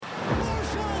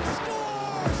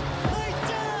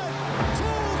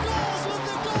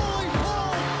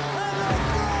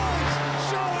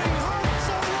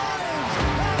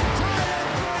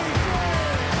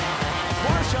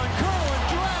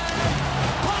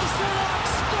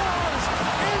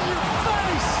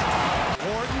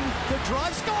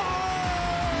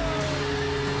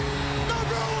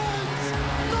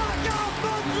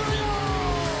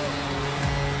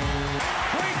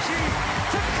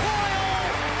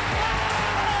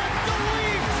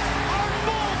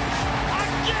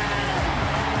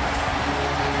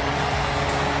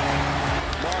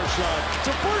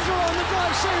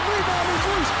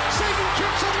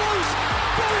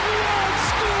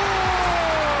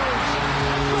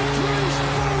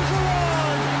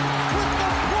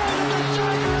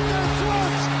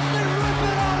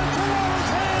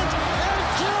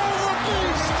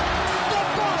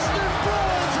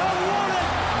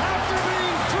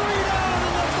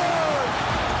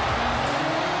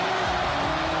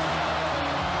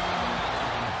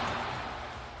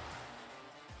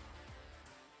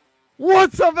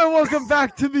What's up, and welcome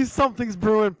back to the Something's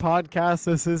Bruin podcast.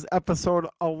 This is episode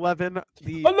 11,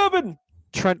 the 11.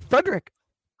 Trent Frederick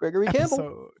Gregory episode.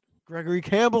 Campbell. Gregory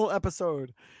Campbell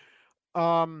episode. Hey,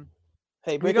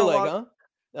 we break got a a leg, lot- huh?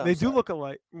 Oh, They do sorry. look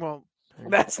alike. Well,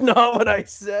 That's not what I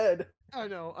said. I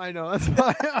know. That's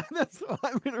why. That's why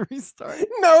I'm gonna restart.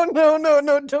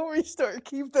 No, don't restart.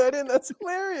 Keep that in. That's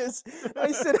hilarious.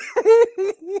 I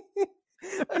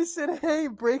said, hey,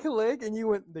 break a leg, and you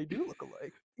went, they do look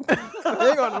alike.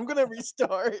 Hang on, I'm gonna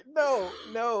restart. No.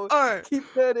 All right.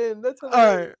 Keep that in. That's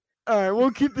hilarious. All right, we'll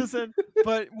keep this in.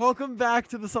 But welcome back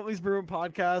to the Something's Bruin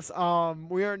podcast.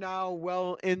 We are now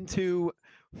well into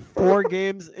 4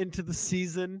 games into the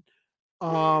season.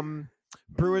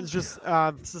 Bruins just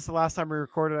this is the last time we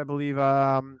recorded, I believe.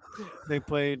 They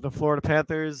played the Florida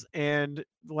Panthers and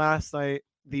last night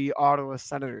the Ottawa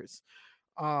Senators.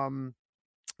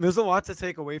 There's a lot to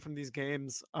take away from these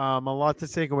games. A lot to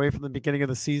take away from the beginning of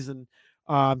the season.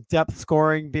 Depth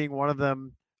scoring being one of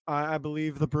them. I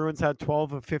believe the Bruins had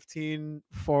 12 of 15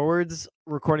 forwards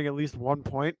recording at least 1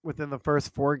 point within the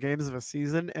first 4 games of a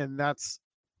season, and that's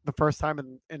the first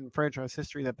time in franchise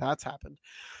history that's happened.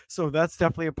 So that's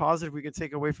definitely a positive we can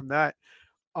take away from that.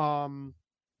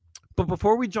 But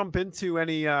before we jump into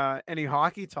any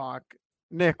hockey talk,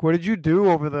 Nick, what did you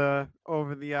do over the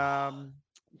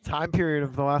time period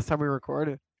of the last time we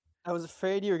recorded? I was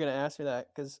afraid you were gonna ask me that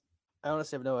because I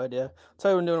honestly have no idea. I'll tell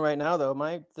you what I'm doing right now, though.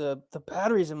 The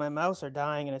batteries in my mouse are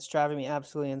dying, and it's driving me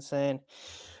absolutely insane.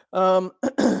 What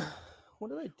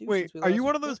did I do? Wait, since we are you last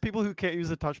one of recorded? those people who can't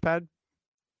use a touchpad?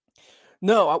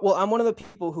 No, well, I'm one of the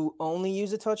people who only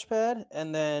use a touchpad,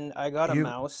 and then I got a You-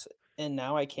 mouse, and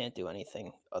now I can't do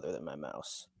anything other than my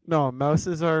mouse. No,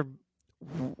 mouses are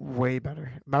way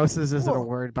better. Mouses isn't a Well-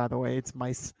 word, by the way. It's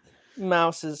mice.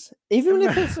 Mouses, even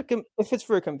if it's if it's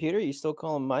for a computer, you still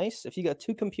call them mice. If you got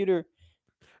two computer,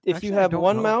 if Actually, you I have don't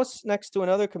one know. mouse next to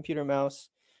another computer mouse,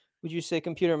 would you say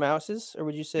computer mouses or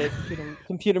would you say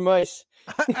computer mice?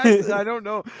 Actually, I don't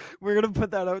know. We're gonna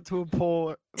put that out to a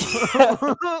poll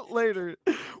later.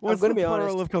 What's gonna the be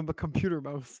plural honest. of a computer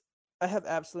mouse? I have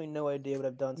absolutely no idea what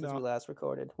I've done since No. we last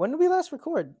recorded. When did we last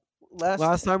record?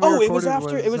 Last time we it was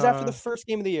recorded after the first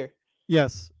game of the year.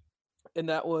 Yes. And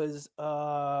that was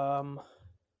when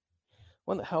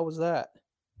the hell was that?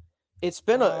 It's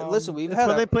been listen, It's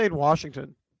when they played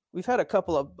Washington. we've had a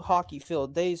couple of hockey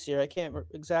filled days here. I can't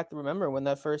exactly remember when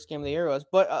that first game of the year was,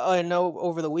 but I know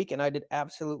over the weekend I did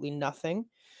absolutely nothing.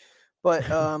 But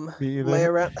Me either.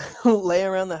 lay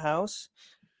around the house.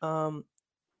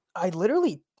 I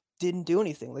literally didn't do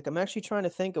anything. Like I'm actually trying to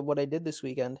think of what I did this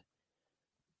weekend.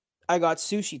 I got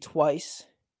sushi twice.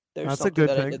 There's That's a something good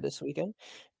that I thing. did this weekend.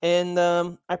 And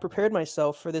I prepared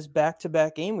myself for this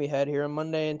back-to-back game we had here on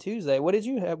Monday and Tuesday. What did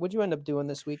you have? What did you end up doing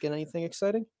this weekend? Anything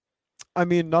exciting? I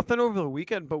mean, nothing over the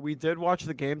weekend, but we did watch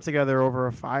the game together over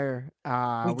a fire.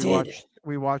 We did.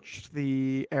 We watched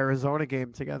the Arizona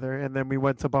game together, and then we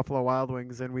went to Buffalo Wild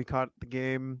Wings and we caught the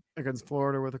game against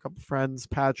Florida with a couple friends,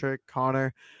 Patrick,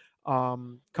 Connor.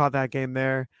 Caught that game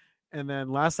there, and then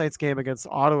last night's game against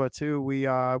Ottawa too. We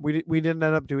didn't end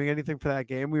up doing anything for that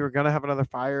game. We were gonna have another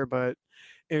fire, but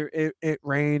it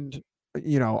rained,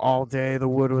 all day. The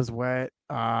wood was wet.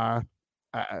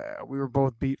 We were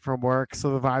both beat from work,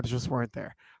 so the vibes just weren't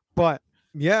there. But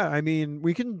yeah, I mean,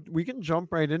 we can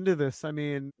jump right into this. I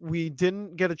mean, we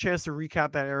didn't get a chance to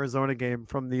recap that Arizona game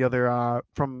from the other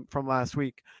from last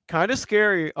week. Kind of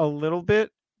scary a little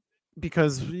bit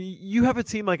because you have a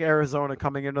team like Arizona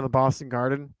coming into the Boston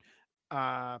Garden.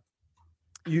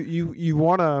 You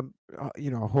want to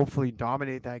hopefully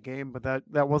dominate that game, but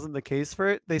that wasn't the case for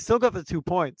it. They still got the 2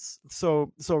 points,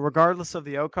 so regardless of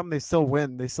the outcome, they still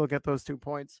win. They still get those 2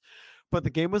 points, but the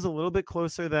game was a little bit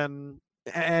closer than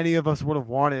any of us would have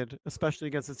wanted, especially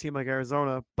against a team like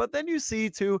Arizona. But then you see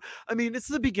too, I mean, it's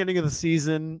the beginning of the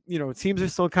season. Teams are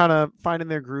still kind of finding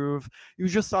their groove. You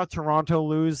just saw Toronto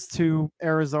lose to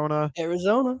Arizona.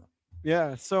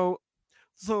 Yeah, so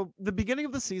the beginning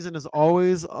of the season is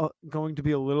always going to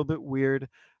be a little bit weird.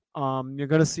 You're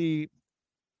going to see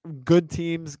good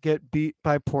teams get beat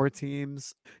by poor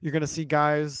teams. You're going to see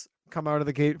guys come out of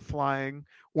the gate flying.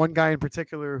 One guy in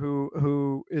particular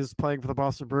who is playing for the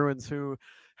Boston Bruins, who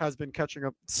has been catching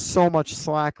up so much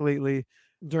slack lately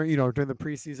during the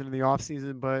preseason and the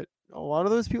offseason, but a lot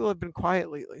of those people have been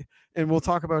quiet lately, and we'll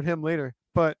talk about him later.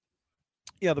 But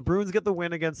yeah, the Bruins get the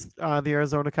win against the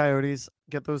Arizona Coyotes,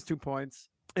 get those 2 points.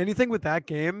 Anything with that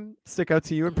game stick out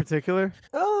to you in particular?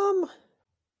 You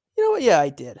know what? Yeah, I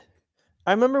did.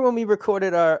 I remember when we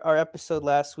recorded our episode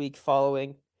last week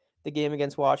following the game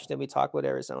against Washington, we talk about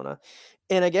Arizona.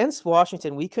 And against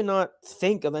Washington, we could not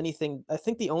think of anything. I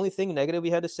think the only thing negative we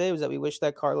had to say was that we wish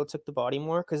that Carlo took the body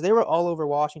more because they were all over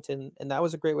Washington, and that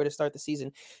was a great way to start the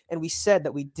season. And we said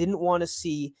that we didn't want to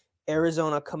see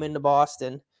Arizona come into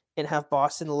Boston and have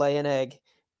Boston lay an egg.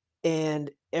 And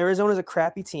Arizona's a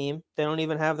crappy team. They don't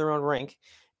even have their own rink.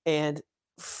 And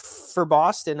for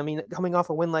Boston, I mean, coming off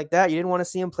a win like that, you didn't want to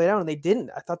see them play down, and they didn't.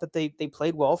 I thought that they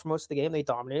played well for most of the game. They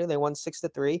dominated. They won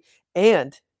 6-3,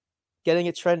 and getting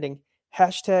it trending.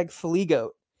 Hashtag Feligo.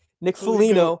 Nick Feligo.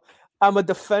 Foligno. I'm a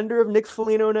defender of Nick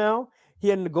Foligno now. He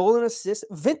had a goal and assist.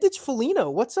 Vintage Foligno.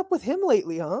 What's up with him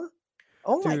lately, huh?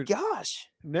 Oh my Dude, gosh.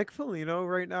 Nick Foligno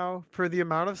right now, for the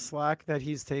amount of slack that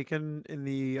he's taken in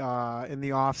the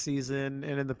off season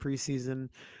and in the preseason,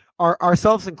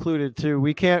 ourselves included too.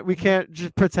 We can't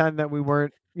just pretend that we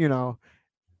weren't, down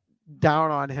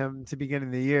on him to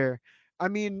beginning the year. I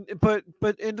mean, but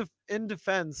in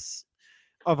defense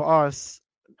of us,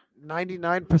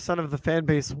 99% of the fan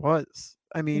base was.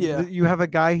 I mean, Yeah. you have a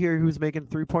guy here who's making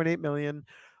 3.8 million.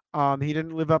 He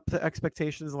didn't live up to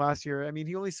expectations last year. I mean,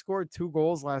 he only scored 2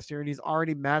 goals last year, and he's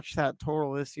already matched that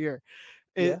total this year.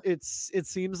 It, Yeah. it's it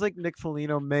seems like Nick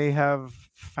Foligno may have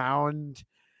found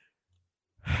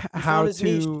He found how his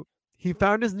niche. to. He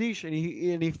found his niche, and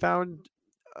he found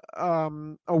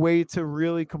a way to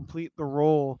really complete the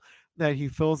role that he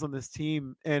fills on this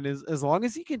team. And as long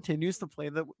as he continues to play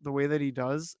the way that he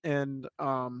does, and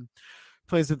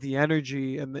plays with the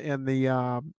energy and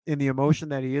the emotion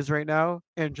that he is right now,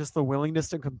 and just the willingness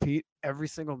to compete every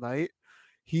single night,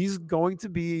 he's going to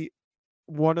be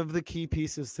one of the key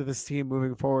pieces to this team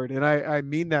moving forward. And I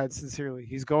mean that sincerely.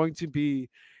 He's going to be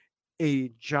a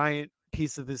giant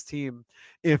piece of this team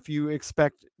if you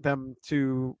expect them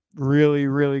to really,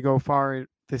 really go far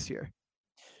this year.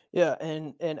 Yeah,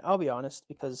 and I'll be honest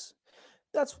because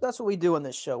that's what we do on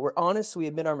this show. We're honest, we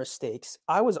admit our mistakes.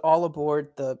 I was all aboard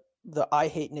the I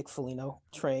hate Nick Foligno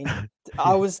train. I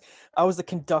Yeah. was I was the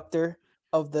conductor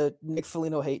of the Nick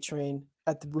Foligno hate train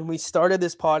when we started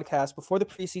this podcast before the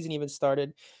preseason even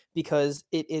started, because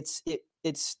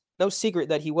it's no secret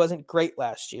that he wasn't great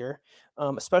last year,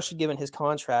 especially given his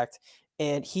contract,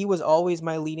 and he was always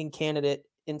my leading candidate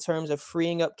in terms of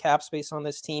freeing up cap space on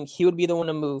this team. He would be the one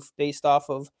to move based off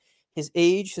of his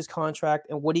age, his contract,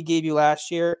 and what he gave you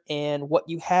last year, and what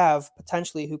you have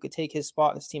potentially who could take his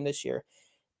spot in this team this year.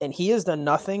 And he has done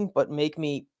nothing but make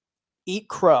me eat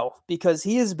crow because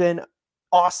he has been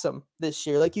awesome this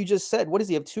year. Like you just said, what does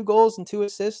he have? 2 goals and 2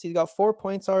 assists. He's got 4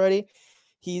 points already.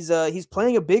 He's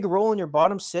playing a big role in your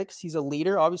bottom six. He's a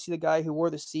leader. Obviously, the guy who wore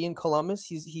the C in Columbus.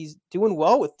 He's doing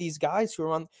well with these guys who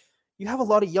are on. You have a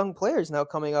lot of young players now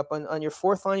coming up on your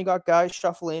fourth line. You got guys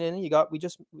shuffling in. We're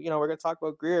gonna talk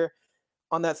about Greer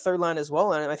on that third line as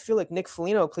well. And I feel like Nick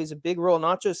Foligno plays a big role,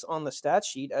 not just on the stat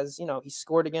sheet, as he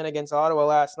scored again against Ottawa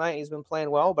last night. He's been playing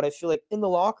well, but I feel like in the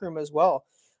locker room as well.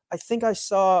 I think I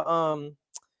saw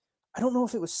I don't know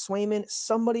if it was Swayman,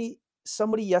 somebody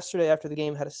yesterday after the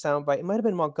game had a soundbite. It might have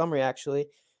been Montgomery actually.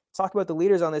 Talked about the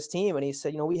leaders on this team, and he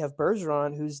said, we have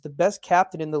Bergeron, who's the best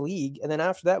captain in the league, and then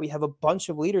after that, we have a bunch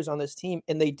of leaders on this team,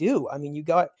 and they do. I mean, you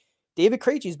got David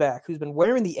Krejci's back, who's been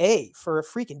wearing the A for a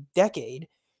freaking decade.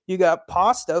 You got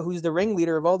Pasta, who's the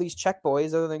ringleader of all these Czech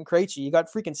boys other than Krejci. You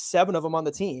got freaking 7 of them on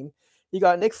the team. You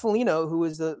got Nick Foligno, who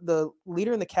is the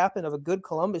leader and the captain of a good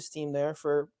Columbus team there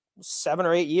for 7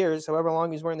 or 8 years, however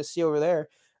long he's wearing the C over there.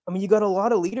 I mean, you got a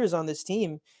lot of leaders on this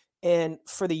team. And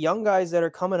for the young guys that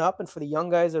are coming up and for the young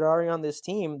guys that are already on this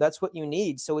team, that's what you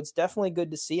need. So it's definitely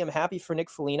good to see. I'm happy for Nick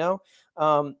Foligno.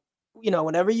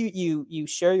 Whenever you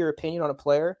share your opinion on a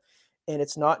player and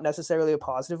it's not necessarily a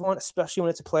positive one, especially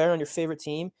when it's a player on your favorite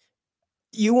team,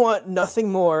 you want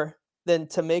nothing more than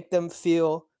to make them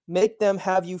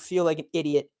have you feel like an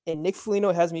idiot. And Nick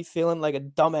Foligno has me feeling like a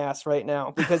dumbass right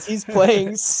now because he's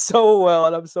playing so well,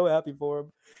 and I'm so happy for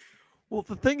him. Well,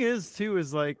 the thing is too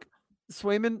is like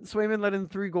Swayman let in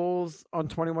 3 goals on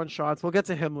 21 shots. We'll get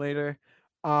to him later.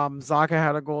 Zaka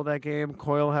had a goal that game.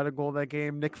 Coyle had a goal that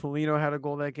game. Nick Foligno had a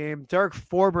goal that game. Derek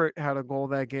Forbert had a goal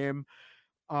that game.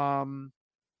 Um,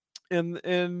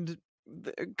 and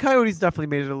the Coyotes definitely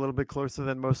made it a little bit closer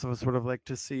than most of us would have liked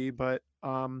to see. But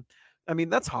I mean,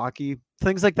 that's hockey.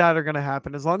 Things like that are going to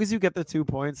happen as long as you get the 2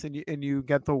 points and you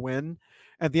get the win.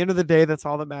 At the end of the day, that's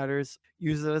all that matters.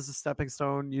 Use it as a stepping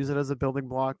stone. Use it as a building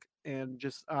block, and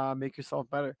just make yourself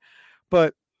better.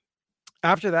 But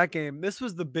after that game, this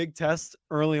was the big test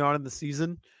early on in the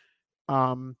season.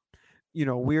 Um,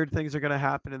 weird things are going to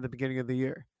happen in the beginning of the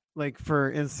year. Like,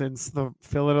 for instance, the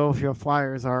Philadelphia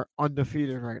Flyers are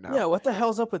undefeated right Yeah, now. what the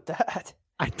hell's up with that?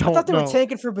 I I thought don't they were know.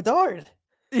 tanking for Bedard.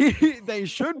 They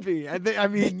should be. I They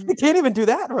mean, can't even do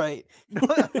that right.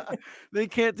 they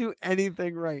can't do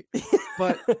anything right.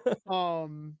 But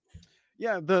um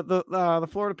yeah, the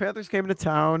Florida Panthers came into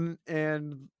town,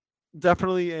 and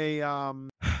definitely a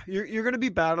you're going to be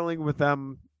battling with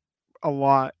them a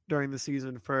lot during the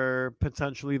season for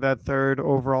potentially that third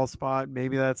overall spot,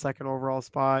 maybe that second overall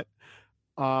spot,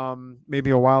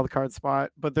 maybe a wild card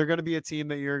spot. But they're going to be a team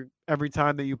that you're every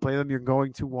time that you play them, you're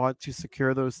going to want to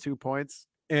secure those 2 points.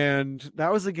 And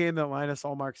that was a game that Linus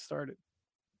Allmark started.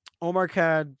 Allmark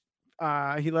had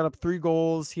he let up 3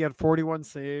 goals. He had 41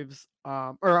 saves.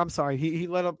 Or I'm sorry, he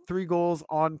let up 3 goals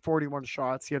on 41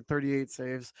 shots. He had 38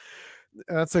 saves.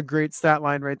 That's a great stat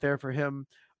line right there for him.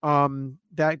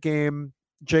 That game,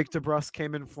 Jake DeBrusk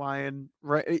came in flying.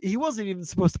 Right, he wasn't even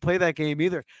supposed to play that game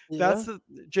either. Yeah. That's the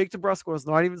Jake DeBrusk was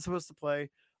not even supposed to play.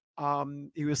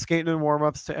 He was skating in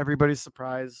warmups to everybody's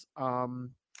surprise.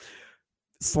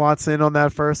 Slots in on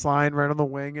that first line right on the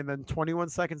wing, and then 21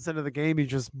 seconds into the game, he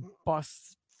just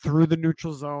busts through the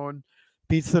neutral zone,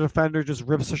 beats the defender, just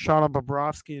rips a shot on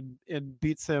Bobrovsky and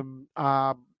beats him.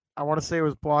 I want to say it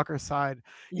was blocker side.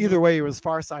 Either Mhm. way, it was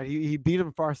far side. He beat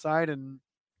him far side, and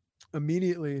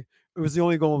immediately it was the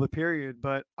only goal of the period,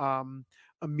 but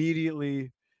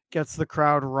immediately gets the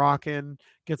crowd rocking,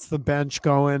 gets the bench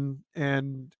going,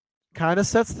 and kind of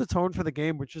sets the tone for the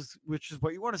game, which is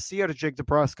what you want to see out of Jake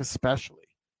DeBrusk, especially.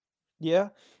 Yeah,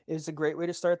 it was a great way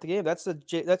to start the game. That's the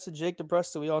Jake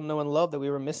DeBrusk that we all know and love that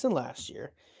we were missing last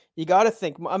year. You got to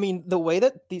think. I mean, the way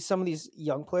that some of these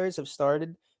young players have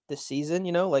started this season,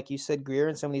 like you said, Greer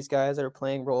and some of these guys that are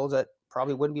playing roles that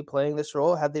probably wouldn't be playing this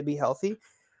role had they be healthy.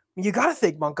 You got to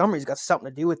think Montgomery's got something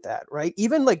to do with that, right?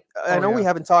 Even like I Oh know we yeah.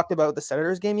 haven't talked about the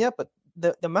Senators game yet, but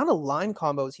the amount of line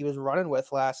combos he was running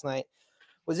with last night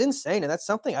was insane, and that's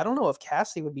something I don't know if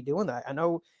Cassie would be doing that. I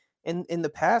know in the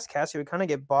past, Cassie would kind of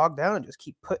get bogged down and just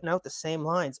keep putting out the same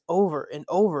lines over and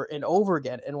over and over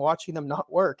again and watching them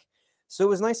not work. So it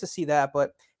was nice to see that,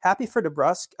 but happy for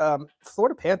DeBrusque.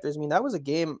 Florida Panthers, I mean, that was a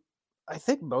game I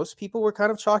think most people were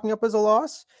kind of chalking up as a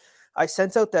loss. I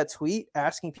sent out that tweet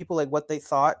asking people like what they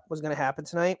thought was going to happen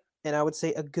tonight, and I would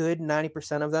say a good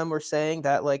 90% of them were saying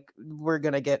that like we're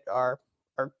going to get our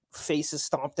faces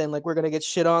stomped in, like we're gonna get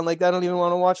shit on. Like I don't even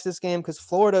want to watch this game because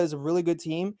Florida is a really good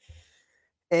team,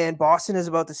 and Boston is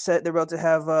about to set. They're about to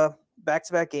have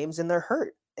back-to-back games, and they're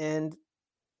hurt. And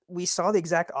we saw the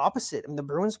exact opposite. I mean, the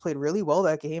Bruins played really well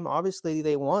that game. Obviously,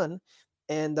 they won,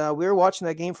 and we were watching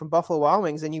that game from Buffalo Wild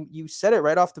Wings, and you said it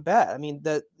right off the bat. I mean,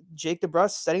 the Jake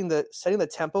DeBrusk setting the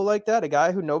tempo like that, a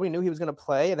guy who nobody knew he was going to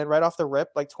play, and then right off the rip,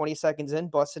 like 20 seconds in,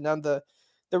 busting down the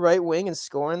right wing and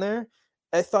scoring there.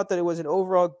 I thought that it was an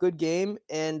overall good game,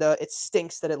 and it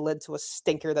stinks that it led to a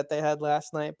stinker that they had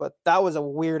last night. But that was a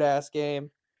weird ass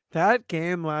game. That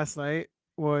game last night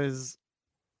was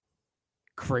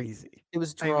crazy. It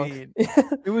was I drunk. mean,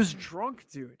 it was drunk,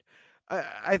 dude.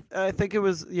 I think it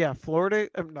was, yeah, Florida,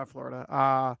 not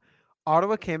Florida.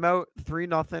 Ottawa came out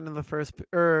 3-0 in the first,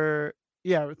 or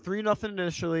yeah, 3-0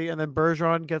 initially, and then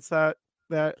Bergeron gets that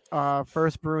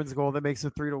first Bruins goal that makes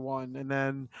it 3-1, and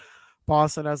then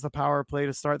Boston has the power play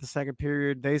to start the second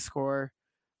period. They score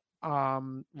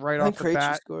right I think off the Krejci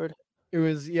bat. scored. It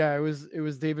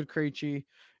was David Krejci,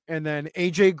 and then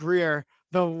AJ Greer.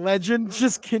 The legend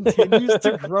just continues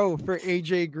to grow for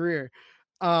AJ Greer.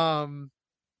 Um,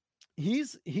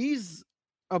 he's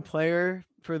a player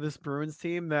for this Bruins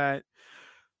team that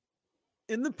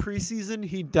in the preseason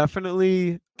he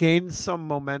definitely gained some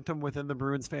momentum within the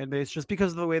Bruins fan base just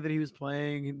because of the way that he was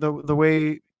playing, the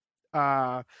way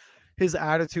uh his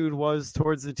attitude was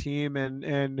towards the team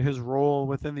and his role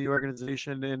within the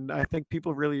organization, and I think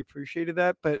people really appreciated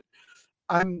that. But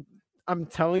I'm I'm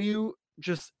telling you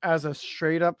just as a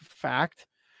straight up fact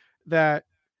that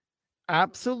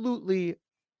absolutely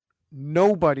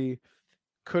nobody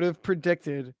could have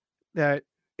predicted that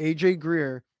AJ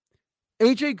Greer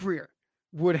AJ Greer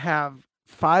would have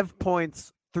 5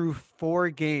 points through 4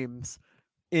 games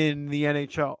in the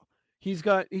NHL. He's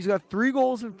got 3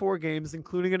 goals in 4 games,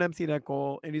 including an empty net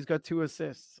goal, and he's got 2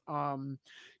 assists.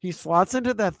 He slots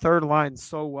into that third line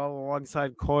so well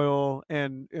alongside Coyle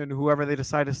and whoever they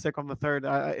decide to stick on the third.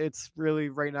 It's really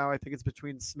right now. I think it's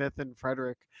between Smith and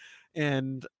Frederick,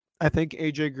 and I think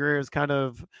AJ Greer is kind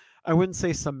of, I wouldn't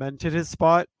say cemented his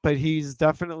spot, but he's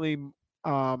definitely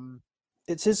um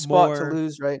It's his spot to more.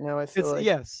 lose right now, I feel It's like.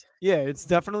 yes, yeah, it's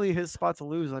definitely his spot to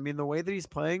lose. I mean, the way that he's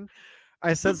playing,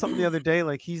 I said something the other day,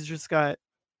 like he's just got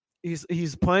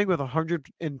he's playing with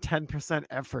 110%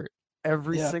 effort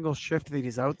every Yeah. single shift that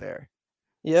he's out there.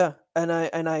 Yeah, and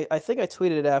I think I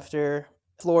tweeted it after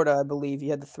Florida, I believe he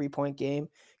had the 3-point game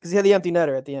because he had the empty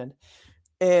netter at the end.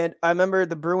 And I remember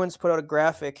the Bruins put out a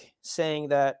graphic saying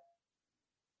that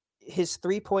his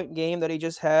 3-point game that he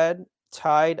just had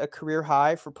tied a career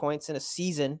high for points in a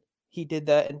season. He did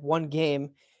that in one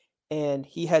game, and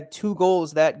he had 2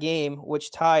 goals that game,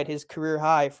 which tied his career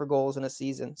high for goals in a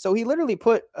season. So he literally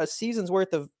put a season's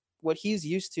worth of what he's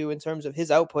used to in terms of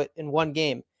his output in one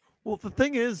game. Well, the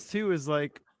thing is too is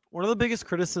like one of the biggest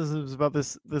criticisms about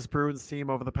this Bruins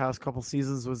team over the past couple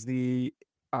seasons was the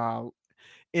uh,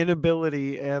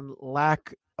 inability and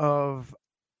lack of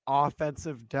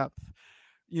offensive depth.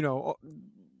 You know,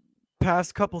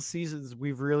 past couple seasons,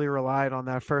 we've really relied on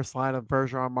that first line of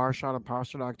Bergeron, Marchand, and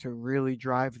Pastrnak to really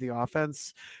drive the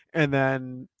offense, and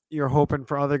then you're hoping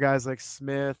for other guys like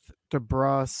Smith,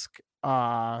 DeBrusque,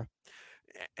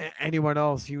 anyone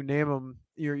else, you name them.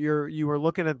 You were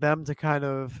looking at them to kind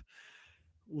of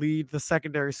lead the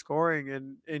secondary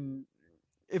scoring, and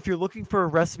if you're looking for a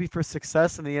recipe for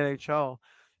success in the NHL,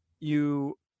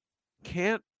 you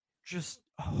can't just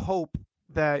hope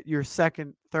that your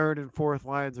second, third, and fourth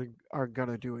lines are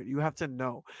gonna do it. You have to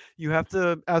know. You have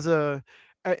to, as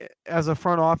a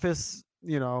front office,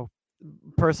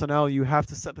 personnel, you have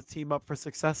to set the team up for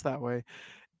success that way.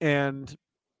 And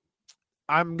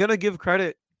I'm gonna give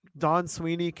credit. Don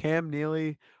Sweeney, Cam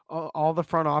Neely, all the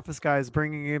front office guys,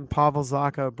 bringing in Pavel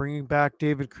Zacha, bringing back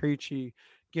David Krejci,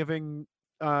 giving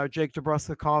Jake DeBrusk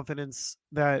the confidence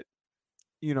that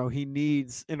he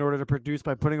needs in order to produce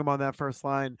by putting him on that first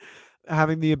line,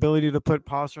 having the ability to put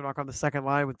Pastrnak on the second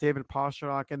line with David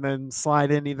Pastrnak, and then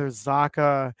slide in either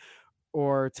Zacha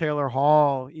or Taylor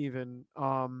Hall. Even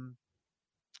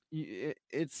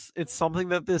it's something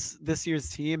that this year's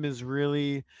team is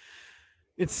really.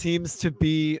 It seems to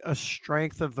be a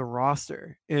strength of the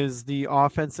roster is the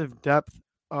offensive depth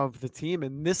of the team,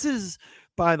 and this is,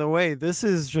 by the way, this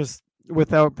is just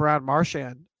without Brad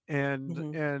Marchand and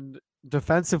Mhm. and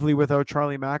defensively without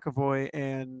Charlie McAvoy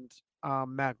and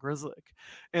Matt Grzelcyk.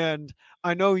 And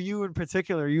I know you in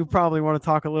particular, you probably want to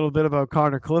talk a little bit about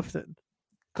Connor Clifton.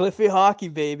 Cliffy hockey,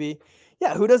 baby.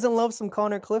 Yeah, who doesn't love some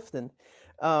Connor Clifton?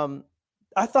 Um,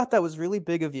 I thought that was really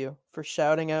big of you for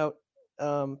shouting out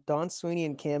Don Sweeney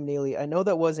and Cam Neely. I know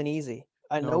that wasn't easy.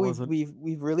 I No, know it we've wasn't. we've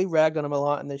we've really ragged on them a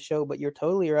lot in this show, but you're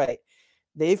totally right.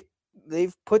 They've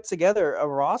they've put together a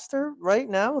roster right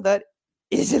now that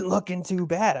isn't looking too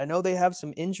bad. I know they have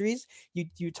some injuries.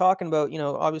 You talking about,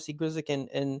 obviously Grizzlick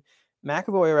and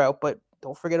McAvoy are out, but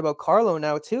don't forget about Carlo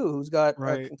now too, who's got a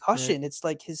Right, right. concussion. It's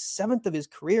like his 7th of his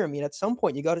career. I mean, at some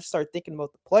point you got to start thinking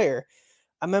about the player.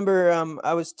 I remember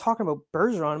I was talking about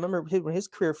Bergeron. I remember when his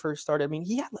career first started. I mean,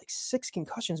 he had like 6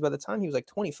 concussions by the time he was like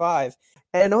 25.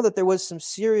 And I know that there was some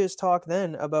serious talk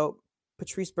then about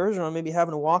Patrice Bergeron maybe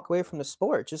having to walk away from the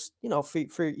sport, just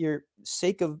for your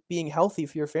sake of being healthy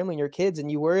for your family and your kids.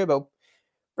 And you worry about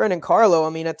Brendan Carlo.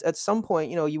 I mean, at some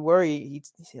point, you worry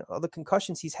all the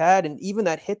concussions he's had, and even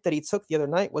that hit that he took the other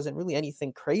night wasn't really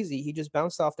anything crazy. He just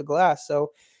bounced off the glass.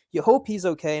 So you hope he's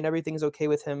okay and everything's okay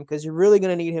with him, because you're really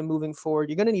going to need him moving forward.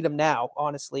 You're going to need him now,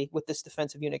 honestly, with this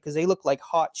defensive unit, because they look like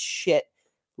hot shit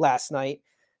last night.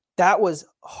 That was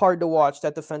hard to watch,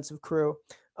 that defensive crew.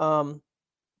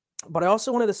 But I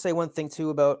also wanted to say one thing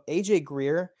too about AJ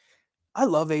Greer. I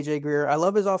love AJ Greer. I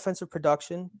love his offensive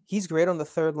production. He's great on the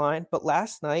third line, but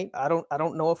last night, I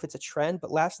don't know if it's a trend,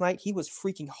 but last night he was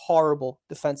freaking horrible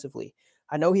defensively.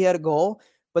 I know he had a goal,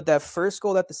 but that first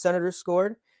goal that the Senators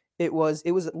scored, it was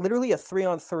literally a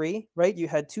 3-on-3, right? You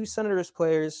had 2 Senators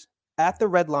players at the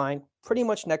red line, pretty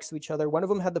much next to each other. One of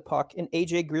them had the puck, and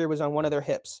AJ Greer was on one of their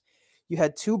hips. You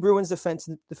had 2 Bruins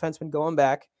defensemen going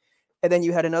back, and then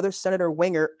you had another Senator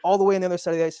winger all the way on the other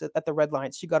side of the ice at the red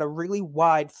line. So you got a really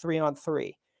wide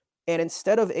 3-on-3. And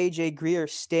instead of AJ Greer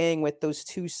staying with those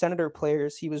 2 Senator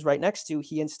players he was right next to,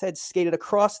 he instead skated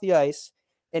across the ice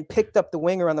and picked up the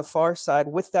winger on the far side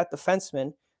with that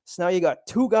defenseman. So now you got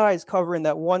 2 guys covering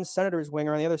that one Senators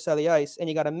winger on the other side of the ice, and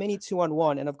you got a mini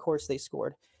 2-on-1, and of course they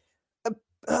scored.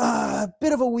 A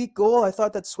bit of a weak goal. I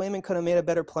thought that Swayman could have made a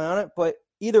better play on it, but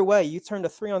either way, you turned a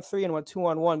 3-on-3 and went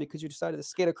 2-on-1 because you decided to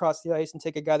skate across the ice and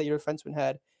take a guy that your defenseman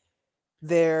had.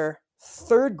 Their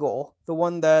third goal, the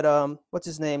one that what's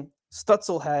his name,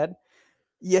 Stutzel had,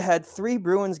 you had 3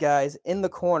 Bruins guys in the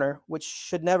corner, which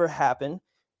should never happen.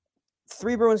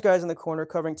 3 Bruins guys in the corner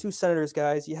covering 2 Senators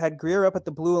guys. You had Greer up at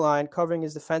the blue line covering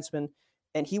his defenseman,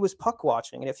 and he was puck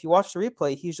watching. And if you watch the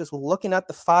replay, he's just looking at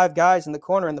the 5 guys in the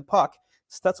corner and the puck.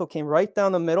 Stutzel came right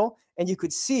down the middle, and you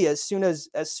could see as soon as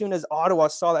Ottawa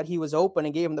saw that he was open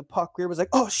and gave him the puck, Greer was like,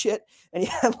 "Oh shit!" And he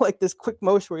had like this quick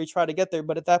motion where he tried to get there,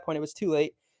 but at that point it was too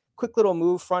late. Quick little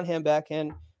move, front hand,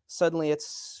 backhand. Suddenly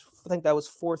it's I think that was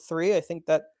 4-3. I think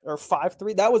that, or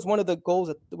 5-3. That was one of the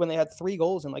goals when they had 3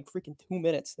 goals in like freaking 2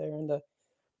 minutes there in the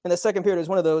second period. It was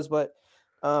one of those, but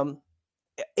um,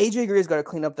 AJ Green's got to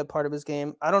clean up that part of his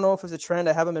game. I don't know if it's a trend.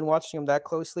 I haven't been watching him that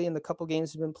closely in the couple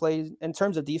games he's been played. In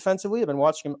terms of defensively, I've been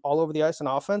watching him all over the ice on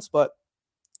offense, but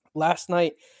last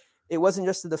night it wasn't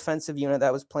just the defensive unit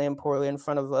that was playing poorly in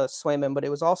front of Swayman, but it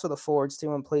was also the forwards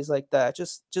too and plays like that.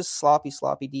 Just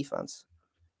sloppy defense.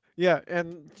 Yeah,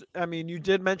 and I mean, you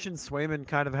did mention Swayman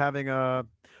kind of having a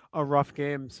rough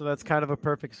game, so that's kind of a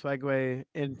perfect segue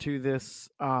into this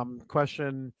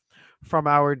question from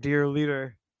our dear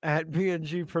leader at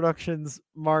BNG Productions,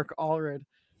 Mark Allred.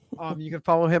 You can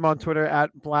follow him on Twitter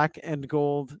at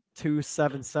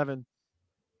blackandgold277.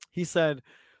 He said,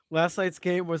 "Last night's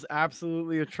game was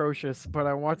absolutely atrocious, but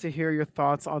I want to hear your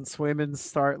thoughts on Swayman's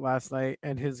start last night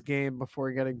and his game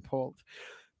before getting pulled.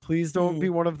 Please don't be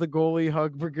Mm. one of the goalie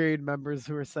hug brigade members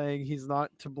who are saying he's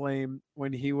not to blame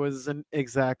when he wasn't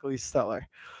exactly stellar."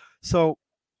 So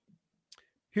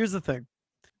here's the thing: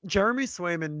 Jeremy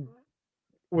Swayman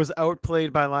was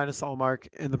outplayed by Linus Allmark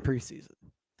in the preseason.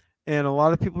 And a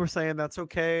lot of people were saying that's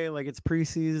okay, like it's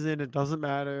preseason, it doesn't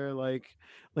matter, like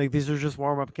these are just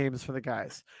warm-up games for the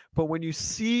guys. But when you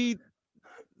see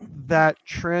that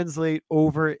translate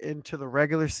over into the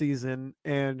regular season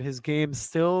and his game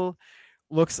still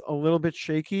looks a little bit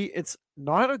shaky, it's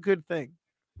not a good thing.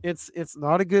 It's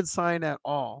not a good sign at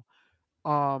all.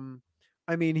 Um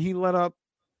I mean, he let up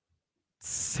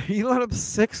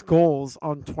 6 goals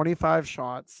on 25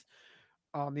 shots.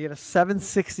 He had a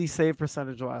 760 save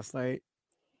percentage last night.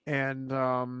 And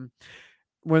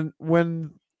when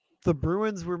the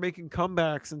Bruins were making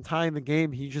comebacks and tying the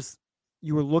game, you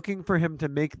were looking for him to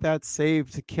make that save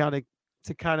to kind of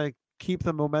keep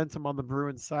the momentum on the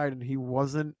Bruins side, and he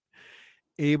wasn't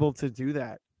able to do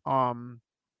that. And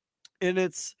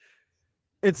it's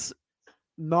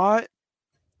not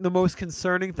the most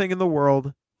concerning thing in the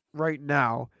world right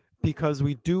now because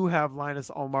we do have Linus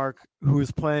Allmark who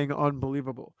is playing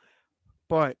unbelievable.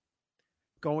 But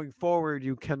going forward,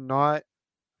 you cannot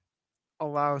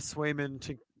allow Swayman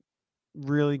to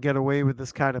really get away with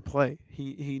this kind of play.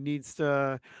 He needs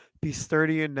to be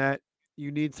sturdy in net.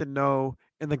 You need to know,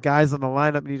 and the guys on the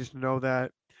lineup need to know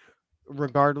that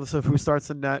regardless of who starts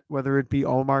in net, whether it be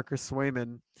Allmark or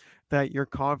Swayman, that you're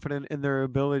confident in their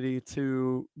ability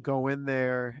to go in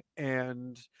there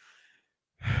and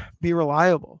be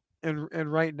reliable.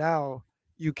 And right now,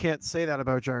 you can't say that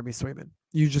about Jeremy Swayman.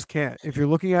 You just can't. If you're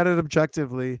looking at it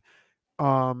objectively,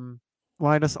 um,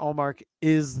 Linus Allmark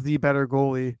is the better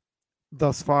goalie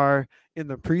thus far in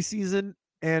the preseason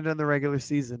and in the regular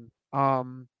season.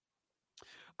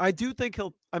 I do think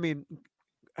he'll. I mean,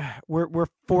 we're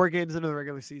 4 games into the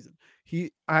regular season.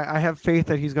 I have faith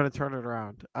that he's going to turn it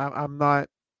around. I'm not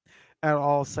at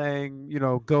all saying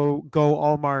go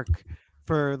Allmark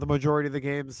for the majority of the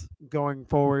games going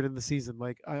forward in the season.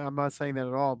 Like I'm not saying that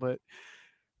at all. But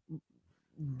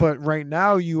right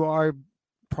now you are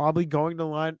probably going to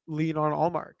lean on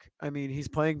Allmark. I mean, he's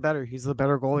playing better. He's the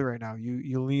better goalie right now.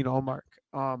 You lean Allmark.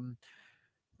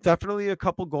 Definitely a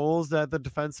couple goals that the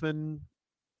defenseman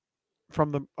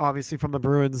from the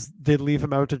Bruins did leave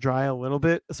him out to dry a little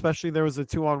bit. Especially there was a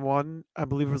 2-on-1. I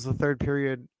believe it was the third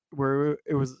period where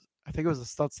it was. I think it was a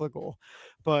Stutzla goal,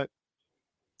 but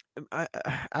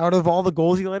out of all the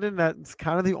goals he let in, that's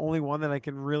kind of the only one that I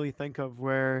can really think of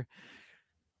where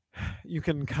you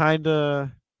can kind of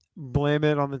blame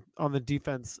it on the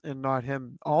defense and not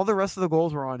him. All the rest of the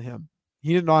goals were on him.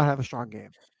 He did not have a strong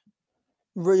game.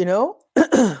 You know,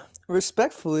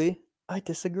 respectfully, I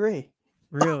disagree.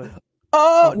 Really?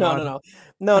 Oh Oh no God.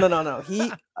 no.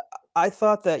 I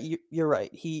thought that you're right.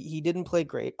 He didn't play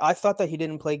great. I thought that he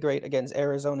didn't play great against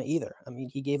Arizona either. I mean,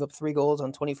 he gave up 3 goals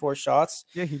on 24 shots.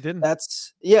 Yeah, he didn't.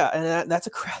 That's and that's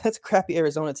a crappy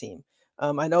Arizona team.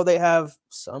 I know they have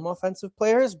some offensive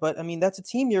players, but I mean that's a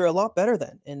team you're a lot better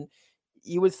than. And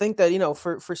you would think that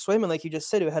for Swayman, like you just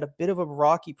said, who had a bit of a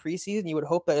rocky preseason, you would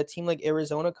hope that a team like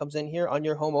Arizona comes in here on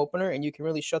your home opener and you can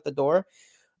really shut the door.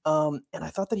 And I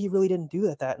thought that he really didn't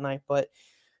do that night, but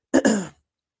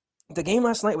the game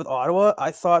last night with Ottawa,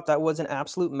 I thought that was an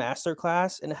absolute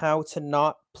masterclass in how to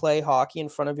not play hockey in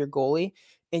front of your goalie.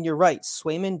 And you're right,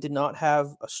 Swayman did not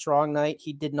have a strong night.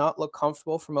 He did not look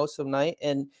comfortable for most of the night.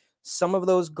 And some of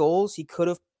those goals he could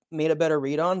have made a better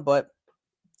read on, but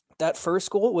that first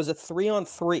goal was a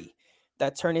 3-on-3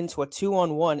 that turned into a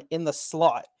 2-on-1 in the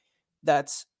slot.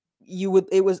 That's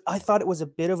I thought it was a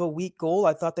bit of a weak goal.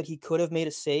 I thought that he could have made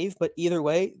a save, but either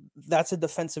way, that's a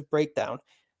defensive breakdown.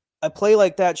 A play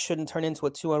like that shouldn't turn into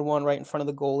a 2-on-1 right in front of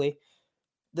the goalie.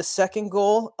 The second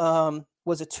goal,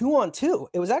 was a 2-on-2.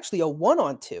 It was actually a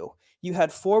 1-on-2. You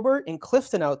had Forbert and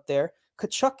Clifton out there.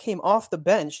 Kachuk came off the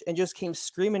bench and just came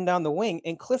screaming down the wing,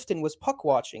 and Clifton was puck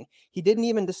watching. He didn't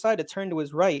even decide to turn to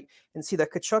his right and see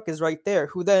that Kachuk is right there,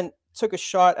 who then took a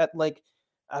shot at, like,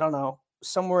 I don't know,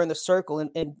 somewhere in the circle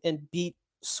and beat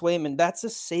Swayman. That's a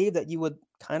save that you would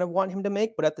kind of want him to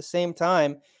make, but at the same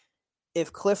time,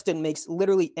 if Clifton makes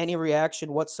literally any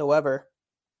reaction whatsoever,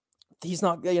 he's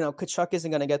not, Kachuk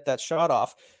isn't going to get that shot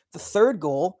off. The third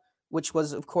goal, which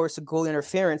was, of course, a goal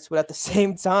interference, but at the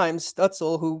same time,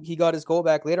 Stutzel, who he got his goal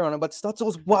back later on him, but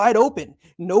Stutzel's wide open.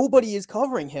 Nobody is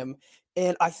covering him.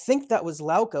 And I think that was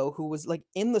Lauko, who was like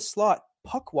in the slot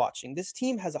puck watching. This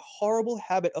team has a horrible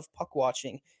habit of puck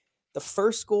watching. The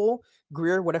first goal,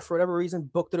 Greer, for whatever reason,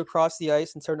 booked it across the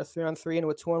ice and turned a 3-on-3 into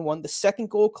a 2-on-1. The second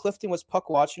goal, Clifton was puck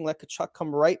watching, let Kachuk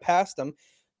come right past him.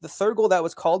 The third goal that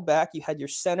was called back, you had your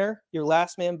center, your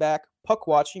last man back, puck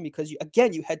watching, because you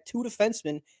had two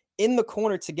defensemen in the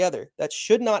corner together. That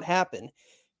should not happen.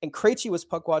 And Krejci was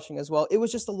puck watching as well. It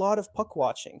was just a lot of puck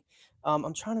watching.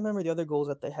 I'm trying to remember the other goals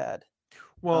that they had.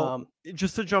 Well,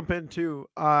 just to jump in too,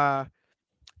 Anton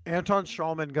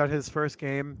Strawman got his first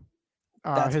game,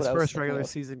 That's his what I was first thinking regular of.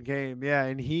 season game. Yeah,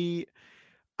 and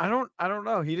I don't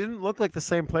know. He didn't look like the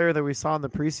same player that we saw in the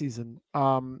preseason.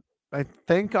 I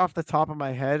think off the top of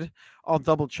my head, I'll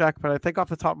double check, but I think off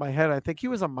the top of my head, I think he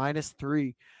was a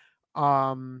 -3.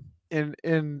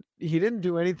 And he didn't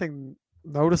do anything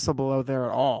noticeable out there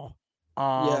at all.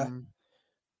 Yeah. Um,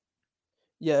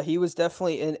 Yeah, he was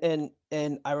definitely,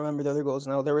 and I remember the other goals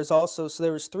now. There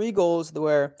was three goals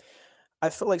where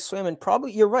I feel like Swayman,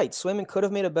 probably, you're right. Swayman could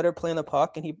have made a better play on the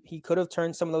puck, and he could have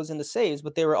turned some of those into saves,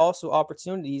 but they were also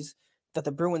opportunities that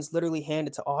the Bruins literally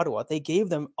handed to Ottawa. They gave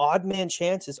them odd man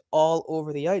chances all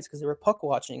over the ice because they were puck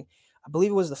watching. I believe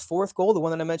it was the fourth goal, the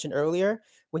one that I mentioned earlier,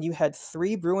 when you had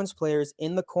three Bruins players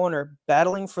in the corner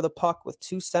battling for the puck with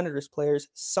two Senators players.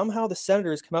 Somehow the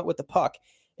Senators come out with the puck,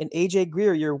 and AJ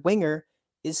Greer, your winger,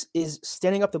 is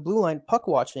standing up the blue line puck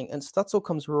watching, and Stutzel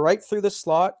comes right through the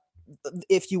slot.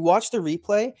 If you watch the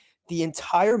replay, the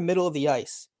entire middle of the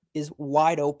ice is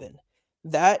wide open.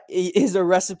 That is a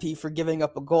recipe for giving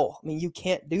up a goal. I mean, you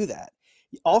can't do that.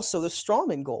 Also, the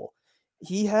Strawman goal,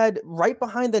 he had right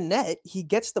behind the net, he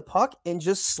gets the puck and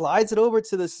just slides it over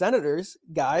to the Senators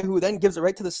guy, who then gives it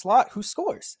right to the slot, who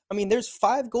scores. I mean, there's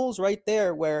 5 goals right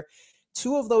there where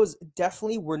two of those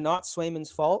definitely were not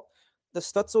Swayman's fault. The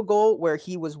Stutzel goal, where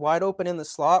he was wide open in the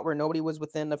slot, where nobody was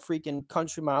within a freaking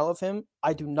country mile of him,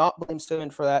 I do not blame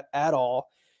Swayman for that at all.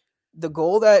 The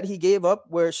goal that he gave up,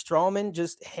 where Strawman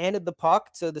just handed the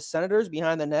puck to the Senators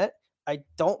behind the net, I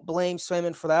don't blame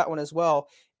Swayman for that one as well.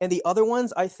 And the other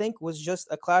ones, I think, was just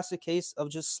a classic case of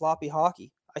just sloppy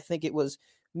hockey. I think it was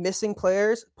missing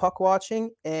players, puck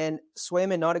watching, and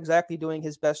Swayman not exactly doing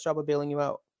his best job of bailing you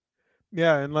out.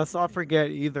 yeah, and let's not forget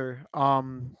either.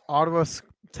 Ottawa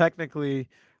technically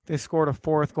they scored a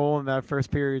fourth goal in that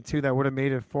first period too. That would have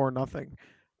made it 4-0.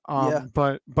 Yeah,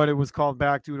 But it was called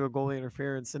back due to a goalie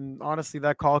interference, and honestly,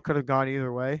 that call could have gone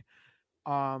either way.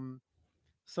 Um,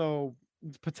 so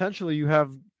potentially you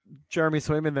have Jeremy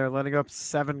Swayman there letting up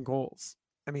 7 goals.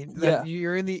 I mean, that yeah,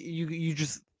 you're in the you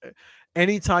just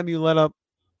anytime you let up,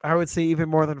 I would say even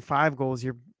more than 5 goals,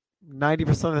 you're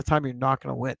 90% of the time you're not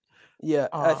going to win. yeah.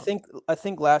 Um, I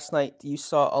think last night you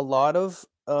saw a lot of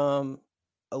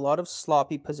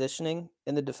sloppy positioning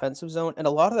in the defensive zone, and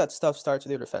a lot of that stuff starts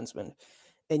with your defenseman.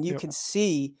 And you yep. can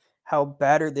see how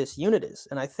battered this unit is.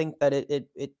 And I think that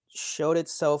it showed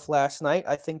itself last night.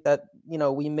 I think that,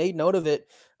 we made note of it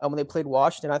when they played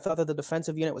Washington. I thought that the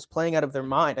defensive unit was playing out of their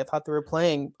mind. I thought they were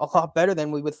playing a lot better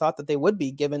than we would thought that they would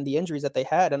be, given the injuries that they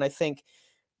had. And I think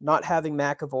not having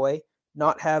McAvoy,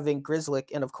 not having Grizzlick,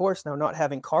 and of course now not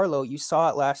having Carlo, you saw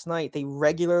it last night. They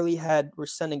regularly were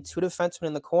sending two defensemen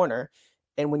in the corner.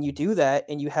 And when you do that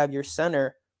and you have your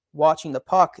center watching the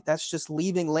puck, that's just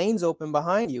leaving lanes open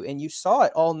behind you. And you saw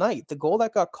it all night. The goal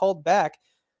that got called back,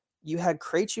 you had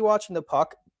Krejci watching the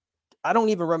puck. I don't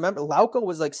even remember. Lauko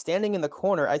was like standing in the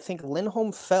corner. I think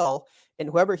Lindholm fell, and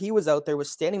whoever he was out there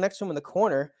was standing next to him in the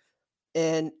corner.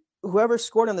 And whoever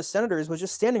scored on the Senators was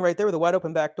just standing right there with a wide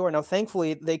open back door. Now,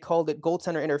 thankfully, they called it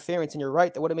goaltender interference, and you're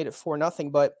right, that would have made it 4-0.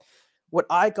 But what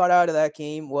I got out of that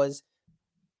game was,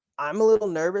 I'm a little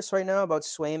nervous right now about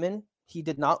Swayman. He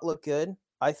did not look good.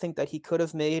 I think that he could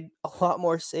have made a lot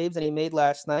more saves than he made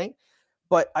last night.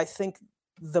 But I think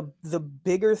the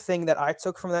bigger thing that I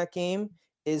took from that game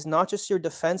is not just your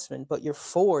defensemen, but your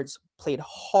forwards played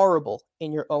horrible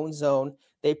in your own zone.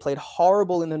 They played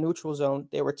horrible in the neutral zone.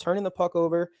 They were turning the puck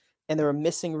over, and they were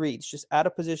missing reads, just out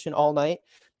of position all night.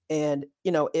 And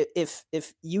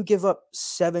if you give up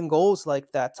 7 goals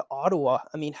like that to Ottawa,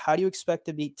 I mean, how do you expect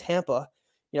to beat Tampa?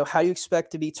 How do you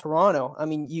expect to beat Toronto? I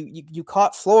mean, you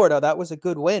caught Florida. That was a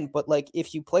good win. But like,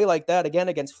 if you play like that again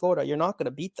against Florida, you're not going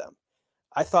to beat them.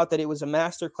 I thought that it was a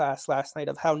masterclass last night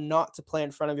of how not to play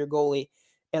in front of your goalie.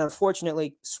 And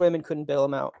unfortunately, Swayman couldn't bail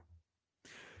him out.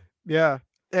 Yeah,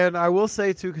 and I will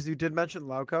say too, because you did mention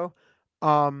Lauko,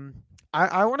 um,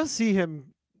 I want to see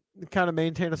him kind of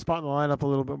maintain a spot in the lineup a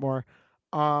little bit more.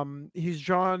 He's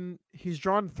drawn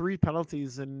 3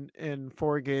 penalties in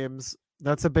 4 games.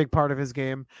 That's a big part of his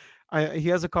game. He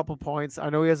has a couple points. I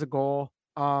know he has a goal.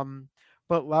 But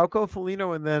Lauko,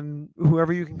 Foligno, and then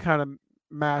whoever you can kind of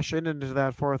mash into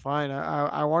that fourth line.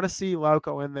 I want to see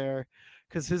Lauko in there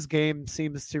because his game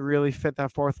seems to really fit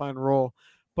that fourth line role.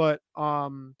 But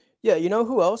Yeah, you know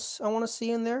who else I want to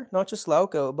see in there? Not just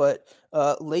Lauko, but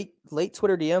late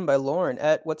Twitter DM by Lauren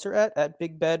at what's her at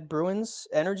Big Bad Bruins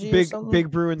Energy or something. big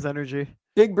Bruins energy.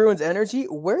 Big Bruins Energy.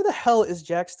 Where the hell is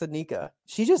Jack Stanika?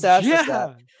 She just asked us that.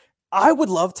 Yeah. I would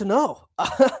love to know.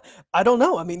 I don't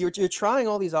know. I mean, you're trying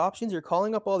all these options. You're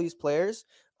calling up all these players.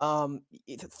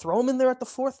 Throw them in there at the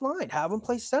fourth line. Have them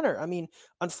play center. I mean,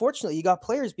 unfortunately, you got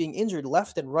players being injured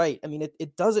left and right. I mean,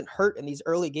 it doesn't hurt in these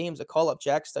early games to call up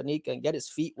Jack Stanika and get his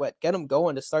feet wet, get him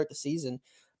going to start the season.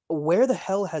 Where the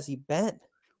hell has he been?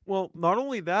 Well, not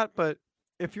only that, but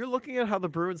if you're looking at how the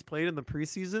Bruins played in the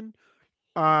preseason,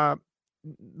 uh,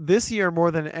 this year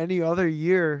more than any other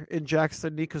year in Jack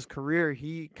Studnicka's career,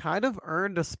 he kind of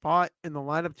earned a spot in the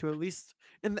lineup to at least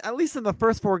in the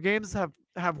first 4 games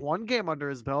have 1 game under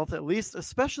his belt at least,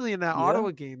 especially in that Yeah. Ottawa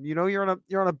game. You're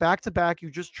on a back to back. You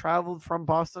just traveled from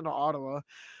Boston to Ottawa.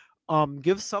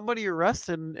 Give somebody a rest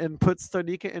and put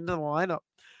Studnicka into the lineup.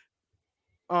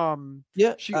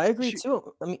 Yeah, She I agree she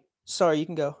too. I mean, sorry, you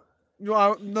can go.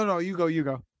 no, you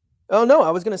go. Oh no,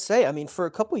 I was gonna say. I mean, for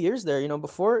a couple years there,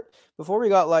 before we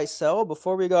got Lysell,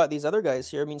 before we got these other guys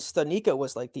here. I mean, Stanika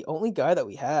was like the only guy that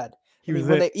we had. He I was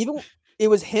mean, when it. they even it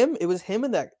was him. It was him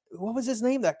and that what was his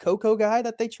name? That Coco guy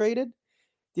that they traded. Do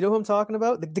you know who I'm talking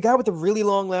about? The guy with the really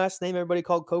long last name, everybody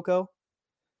called Coco.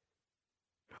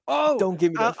 Oh, Don't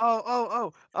give me that.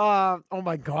 oh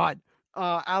my God.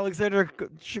 Alexander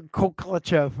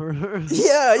Koklachev Yeah, or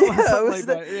yeah. It something was like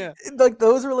that. Yeah. like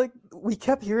those were like we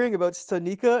kept hearing about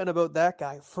Stanika and about that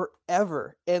guy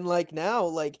forever, and like now,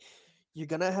 like you're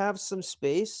gonna have some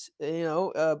space,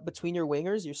 between your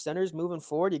wingers, your centers moving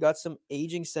forward. You got some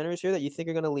aging centers here that you think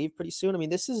are gonna leave pretty soon. I mean,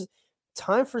 this is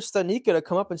time for Stanika to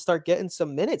come up and start getting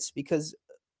some minutes because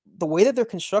the way that they're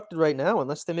constructed right now,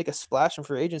 unless they make a splash in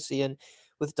free agency, and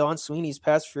with Don Sweeney's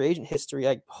past free agent history,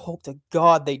 I hope to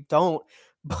God they don't.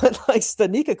 But like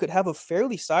Stanika could have a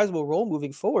fairly sizable role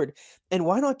moving forward. And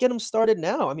why not get him started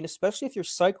now? I mean, especially if you're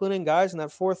cycling in guys in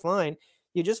that fourth line.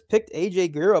 You just picked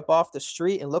AJ Greer up off the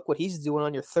street and look what he's doing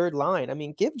on your third line. I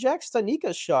mean, give Jack Stanika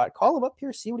a shot. Call him up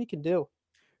here, see what he can do.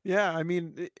 Yeah. I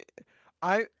mean,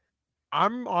 I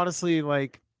I'm honestly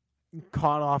like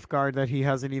caught off guard that he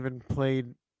hasn't even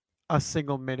played a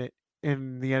single minute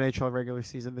in the NHL regular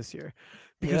season this year.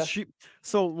 Because Yeah.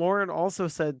 so Lauren also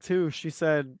said too, she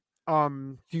said,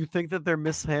 do you think that they're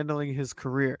mishandling his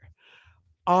career?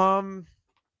 Um,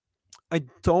 I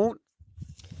don't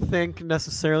think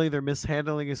necessarily they're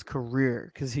mishandling his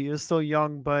career because he is still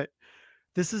young, but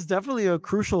this is definitely a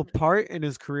crucial part in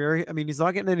his career. I mean, he's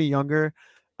not getting any younger.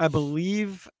 I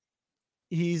believe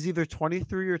he's either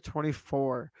 23 or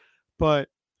 24, but I think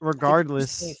he's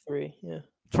regardless, 23. Yeah.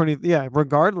 20, yeah,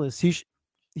 regardless, he's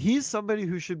somebody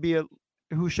who should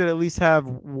at least have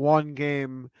 1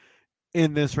 game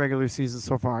in this regular season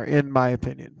so far, in my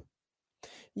opinion.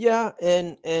 Yeah,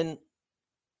 and I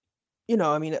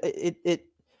mean,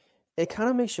 it kind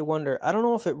of makes you wonder. I don't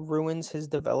know if it ruins his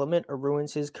development or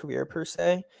ruins his career per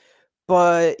se,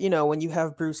 but when you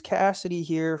have Bruce Cassidy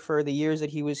here for the years that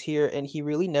he was here, and he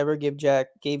really never gave Jack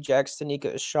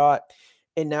Stanika a shot,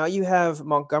 and now you have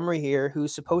Montgomery here,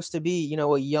 who's supposed to be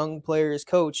a young player's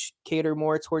coach, cater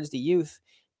more towards the youth,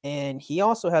 and he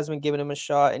also hasn't been giving him a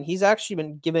shot, and he's actually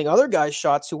been giving other guys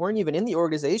shots who weren't even in the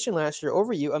organization last year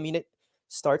over you. I mean, it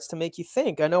starts to make you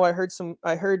think. I know I heard and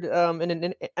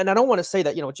I don't want to say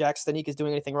that Jack Stanika is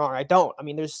doing anything wrong. I don't. I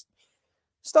mean, there's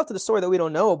stuff to the story that we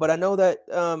don't know, but I know that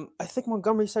I think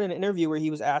Montgomery said in an interview where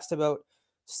he was asked about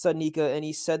Stanika, and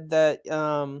he said that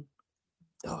oh,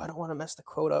 I don't want to mess the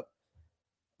quote up,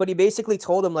 but he basically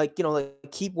told him like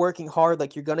keep working hard,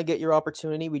 like you're gonna get your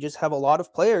opportunity. We just have a lot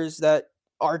of players that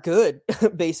are good,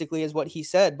 basically is what he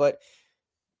said. But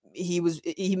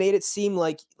he made it seem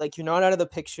like you're not out of the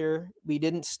picture. We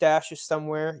didn't stash you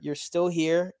somewhere. You're still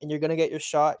here and you're gonna get your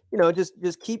shot.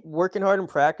 Just keep working hard in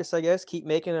practice, I guess. Keep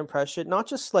making an impression. Not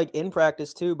just like in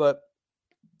practice too, but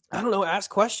I don't know, ask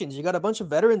questions. You got a bunch of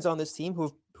veterans on this team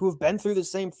who've been through the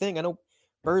same thing. I know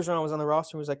Bergeron was on the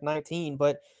roster, was like 19,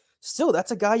 but still,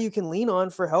 that's a guy you can lean on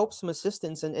for help, some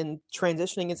assistance, and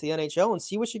transitioning into the NHL and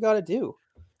see what you got to do.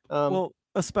 Well,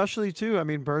 especially too. I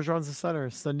mean, Bergeron's a center.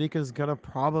 Stanika's gonna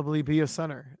probably be a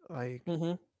center. Like,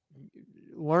 Mhm.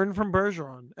 learn from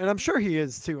Bergeron, and I'm sure he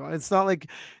is too. It's not like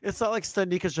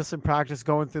Stanika's just in practice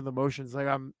going through the motions.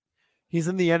 Like, he's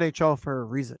in the NHL for a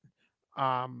reason.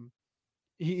 Um,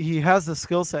 he has the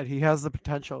skill set. He has the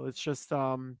potential. It's just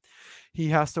he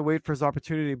has to wait for his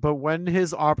opportunity. But when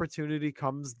his opportunity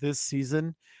comes this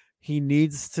season, he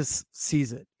needs to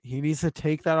seize it. He needs to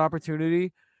take that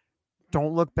opportunity.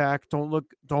 Don't look back. Don't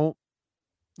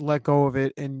let go of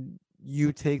it. And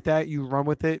you take that, you run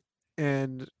with it,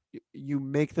 and you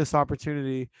make this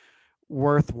opportunity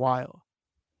worthwhile.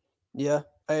 Yeah,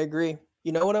 I agree.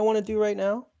 You know what I want to do right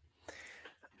now?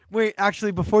 Wait,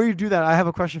 actually, before you do that, I have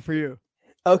a question for you.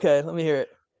 Okay, let me hear it.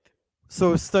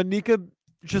 So Studnicka,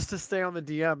 just to stay on the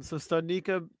DM. So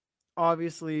Studnicka,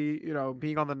 obviously,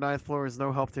 being on the ninth floor is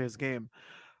no help to his game.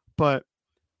 But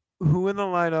who in the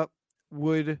lineup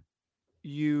would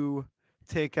you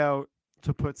take out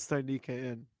to put Studnicka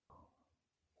in?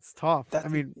 It's tough. I That's a,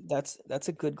 mean, that's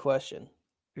a good question.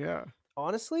 yeah,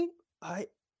 Honestly, I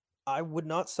would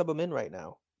not sub him in right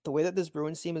now. The way that this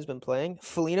Bruins team has been playing,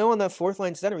 Foligno on that fourth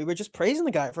line center, we were just praising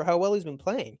the guy for how well he's been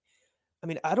playing. I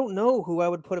mean, I don't know who I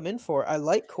would put him in for. I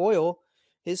like Coyle,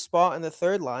 his spot in the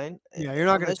third line, yeah. You're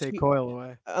not gonna unless take you Coyle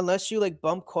away, like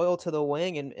bump Coyle to the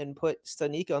wing and put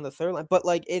Stanika on the third line. But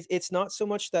like it's not so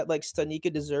much that like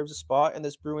Stanika deserves a spot in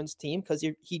this Bruins team because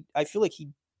he I feel like he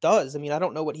does. I mean, I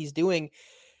don't know what he's doing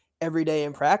every day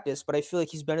in practice, but I feel like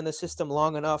he's been in the system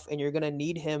long enough, and you're gonna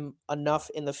need him enough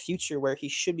in the future where he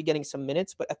should be getting some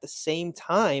minutes. But at the same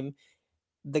time,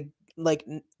 the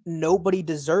nobody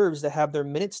deserves to have their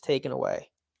minutes taken away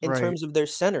in right? terms of their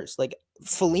centers. Like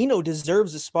Foligno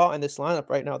deserves a spot in this lineup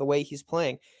right now, the way he's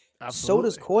playing. So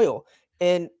does Absolutely. Coyle.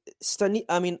 And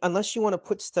I mean, unless you want to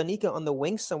put Stanika on the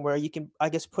wing somewhere, you can, I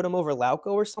guess, put him over Lauko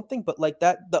or something. But like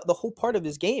that, the whole part of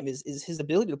his game is his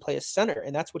ability to play a center,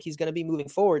 and that's what he's going to be moving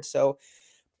forward. So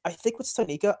I think with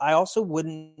Stanika, I also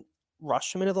wouldn't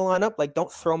rush him into the lineup. Like,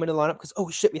 don't throw him into the lineup because oh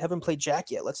shit, we haven't played Jack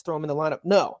yet. Let's throw him in the lineup.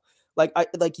 No, like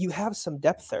you have some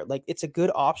depth there. Like it's a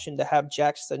good option to have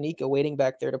Jack Stanika waiting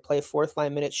back there to play fourth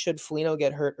line minutes should Foligno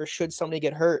get hurt or should somebody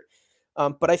get hurt.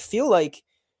 But I feel like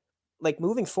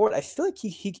moving forward, I feel like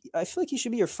he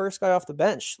should be your first guy off the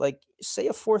bench. Like, say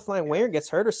a fourth line winger gets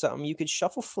hurt or something, you could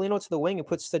shuffle Foligno to the wing and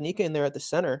put Stanika in there at the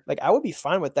center. Like, I would be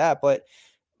fine with that. But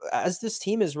as this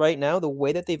team is right now, the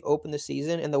way that they've opened the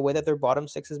season and the way that their bottom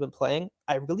six has been playing,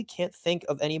 I really can't think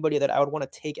of anybody that I would want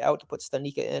to take out to put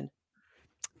Stanika in.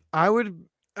 I would,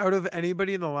 out of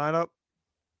anybody in the lineup,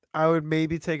 I would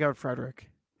maybe take out Frederick.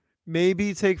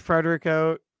 Maybe take Frederick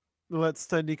out. Let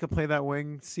Studnicka play that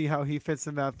wing. See how he fits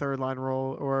in that third line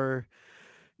role, or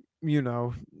you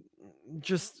know,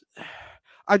 just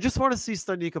I just want to see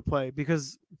Studnicka play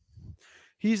because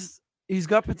he's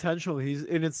got potential.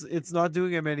 It's not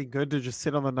doing him any good to just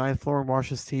sit on the ninth floor and watch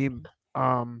his team.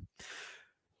 Um,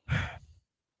 But I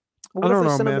what if don't they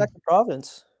know, send him man. back to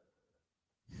Providence?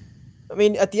 I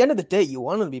mean, at the end of the day, you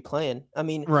want him to be playing. I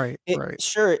mean, Right, it right.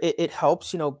 sure it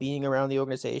helps, being around the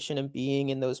organization and being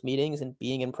in those meetings and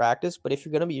being in practice. But if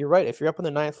you're gonna be, you're right. If you're up on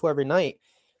the ninth floor every night,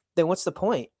 then what's the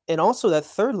point? And also, that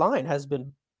third line has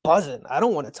been buzzing. I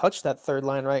don't want to touch that third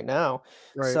line right now.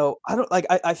 Right. So I don't like.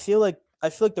 I feel like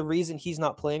the reason he's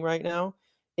not playing right now,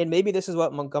 and maybe this is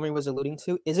what Montgomery was alluding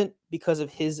to, isn't because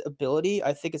of his ability.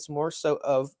 I think it's more so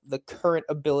of the current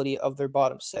ability of their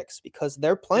bottom six because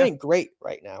they're Yeah. playing great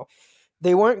right now.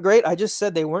 They weren't great. I just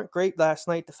said they weren't great last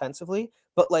night defensively,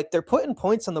 but like they're putting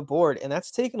points on the board, and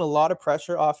that's taking a lot of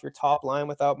pressure off your top line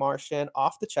without Marchand,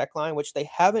 off the check line, which they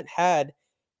haven't had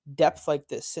depth like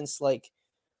this since like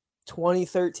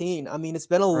 2013. I mean, it's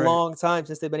been a Right. long time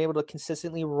since they've been able to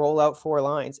consistently roll out four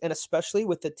lines, and especially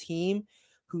with the team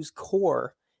whose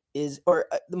core is or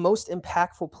the most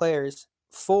impactful players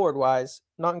forward wise,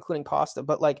 not including Costa,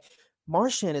 but like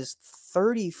Martian is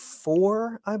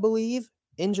 34, I believe,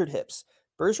 injured hips.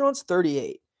 Bergeron's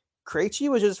 38. Krejci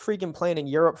was just freaking playing in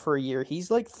Europe for a year. He's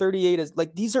like 38. As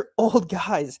like these are old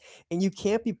guys, and you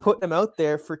can't be putting them out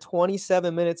there for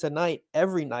 27 minutes a night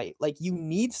every night. Like you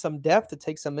need some depth to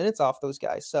take some minutes off those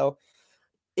guys. So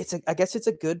I guess it's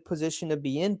a good position to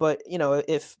be in. But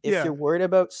if Yeah. you're worried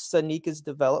about Sanika's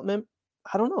development,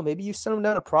 I don't know, maybe you send him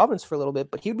down to Providence for a little bit,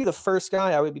 but he would be the first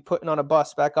guy I would be putting on a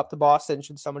bus back up to Boston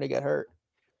should somebody get hurt.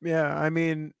 Yeah, I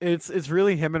mean, it's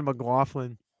really him and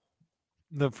McLaughlin,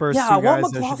 the first Yeah, I two want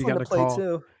guys that should be McLaughlin to getting a play call.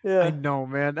 too. I Yeah. know,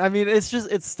 man. I mean, it's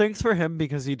just it stinks for him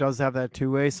because he does have that two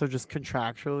way. So just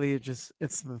contractually,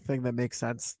 it's the thing that makes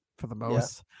sense for the Yeah.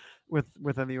 most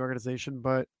within the organization.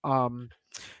 But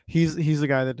he's a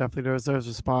guy that definitely deserves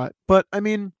a spot. But I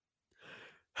mean,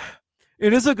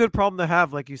 it is a good problem to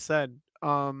have, like you said.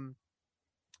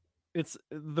 It's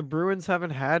the Bruins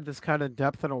haven't had this kind of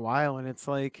depth in a while, and it's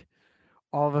like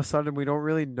all of a sudden we don't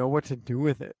really know what to do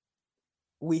with it.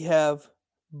 We have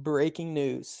breaking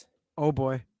news. Oh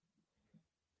boy.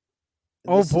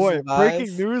 Oh This is boy. Breaking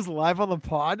live. news live on the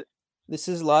pod. This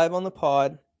is live on the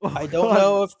pod. Oh I don't god.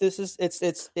 know if this is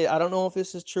I don't know if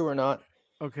this is true or not.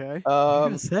 Okay. What are you gonna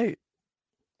Um, say?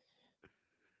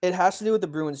 it has to do with the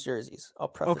Bruins jerseys. I'll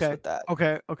preface Okay. with that.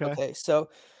 Okay. Okay. Okay,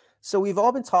 so we've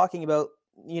all been talking about,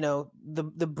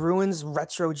 the Bruins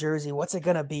retro jersey. What's it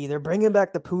gonna be? They're bringing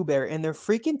back the Pooh Bear, and they're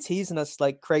freaking teasing us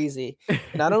like crazy.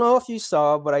 And I don't know if you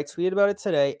saw, but I tweeted about it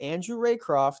today. Andrew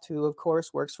Raycroft, who of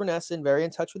course works for Nesson, very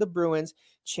in touch with the Bruins,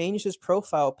 changed his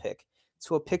profile pic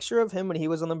to a picture of him when he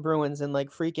was on the Bruins in like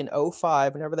freaking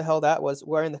 '05, whenever the hell that was,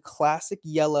 wearing the classic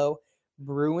yellow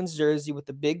Bruins jersey with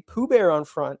the big Pooh Bear on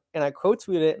front. And I quote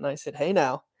tweeted it and I said, "Hey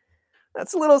now,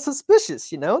 that's a little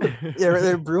suspicious, you know.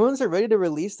 The Bruins are ready to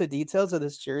release the details of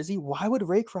this jersey. Why would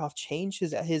Raycroft change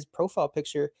his profile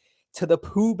picture to the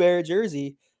Pooh Bear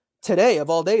jersey today of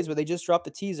all days, where they just dropped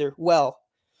the teaser? Well,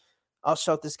 I'll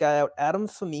shout this guy out. Adam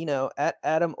Famino at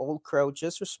Adam Old Crow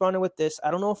just responded with this.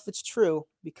 I don't know if it's true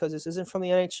because this isn't from the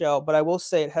NHL, but I will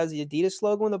say it has the Adidas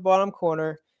logo in the bottom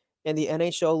corner and the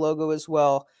NHL logo as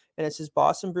well. And it says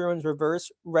Boston Bruins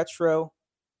reverse retro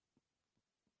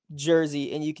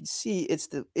jersey, and you can see it's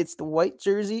the white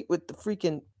jersey with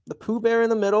the Pooh Bear in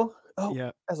the middle. Oh,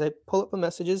 Yeah, as I pull up the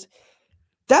messages,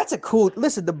 that's a cool.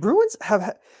 Listen, the Bruins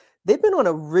they've been on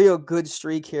a real good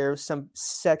streak here of some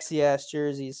sexy ass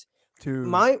jerseys. dude.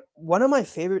 My one of my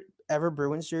favorite ever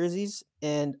Bruins jerseys,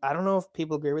 and I don't know if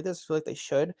people agree with this. I feel like they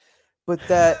should, but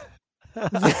that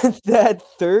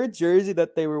third jersey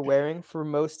that they were wearing for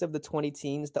most of the 20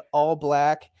 teens, the all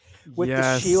black with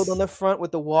the shield on Yes. the front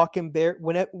with the walking bear.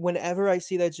 Whenever I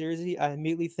see that jersey, I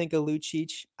immediately think of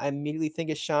Lucic. I immediately think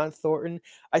of Sean Thornton.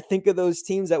 I think of those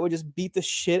teams that would just beat the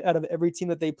shit out of every team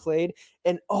that they played.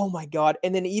 And oh my god!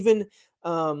 And then even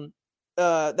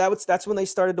that's when they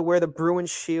started to wear the Bruins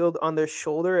shield on their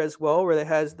shoulder as well, where it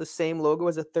has the same logo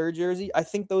as a third jersey. I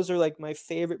think those are like my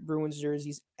favorite Bruins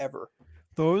jerseys ever.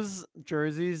 Those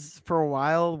jerseys for a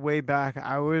while way back,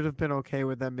 I would have been okay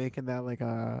with them making that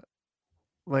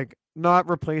like not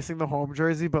replacing the home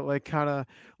jersey, but like kind of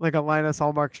like a Linus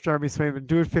Allmark, Jeremy Swayman,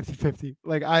 do it 50-50.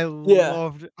 Like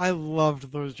Yeah, I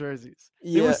loved those jerseys.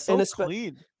 They were yeah, and so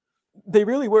clean. they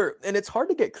really were, and it's hard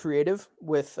to get creative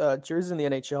with jerseys in the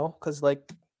NHL because like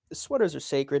the sweaters are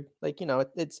sacred. Like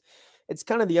it's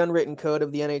kind of the unwritten code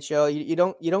of the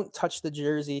NHL. You don't touch the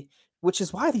jersey, which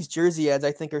is why these jersey ads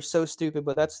I think are so stupid.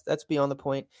 But that's beyond the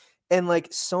point. And like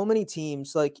so many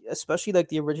teams, like especially like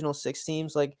the original six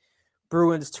teams, like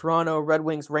Bruins, Toronto, Red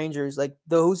Wings, Rangers, like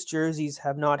those jerseys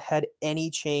have not had any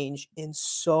change in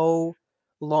so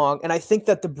long. And I think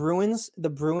that the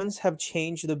Bruins have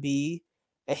changed the B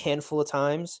a handful of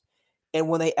times. And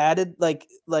when they added like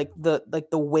the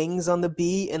wings on the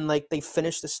B and like they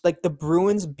finished this, like the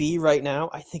Bruins B right now,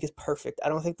 I think is perfect. I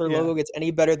don't think their Yeah. logo gets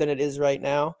any better than it is right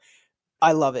now.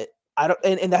 I love it. I don't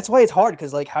and that's why it's hard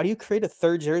because like how do you create a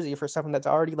third jersey for something that's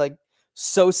already like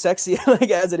so sexy like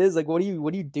as it is? Like what do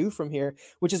you do from here?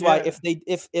 Which is why Yeah.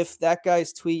 if that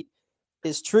guy's tweet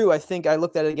is true, I think I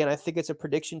looked at it again. I think it's a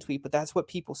prediction tweet, but that's what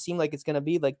people seem like it's gonna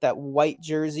be, like that white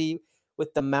jersey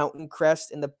with the mountain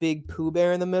crest and the big Pooh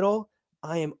Bear in the middle.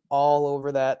 I am all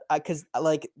over that. I because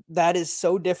like that is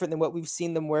so different than what we've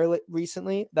seen them wear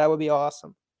recently. That would be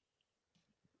awesome.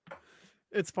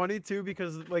 It's funny too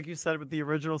because like you said with the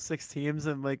original six teams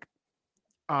and like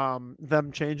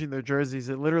them changing their jerseys,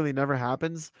 it literally never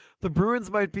happens. The Bruins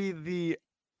might be the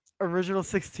original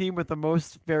six team with the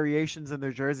most variations in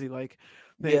their jersey. Like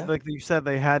they Yeah. like you said,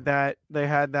 they had that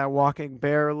walking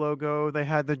bear logo. They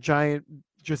had the giant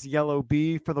just yellow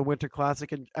bee for the Winter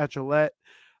Classic at Gillette.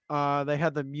 They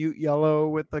had the mute yellow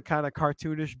with the kind of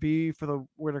cartoonish bee for the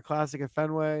Winter Classic at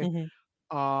Fenway.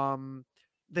 Hmm. Um,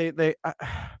 they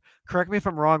correct me if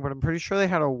I'm wrong, but I'm pretty sure they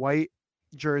had a white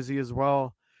jersey as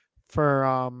well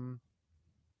for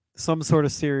some sort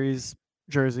of series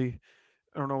jersey.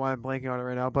 I don't know why I'm blanking on it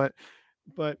right now, but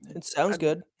It sounds I,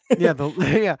 good. Yeah, the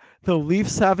yeah, the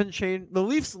Leafs haven't changed. The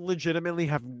Leafs legitimately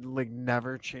have like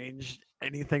never changed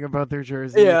anything about their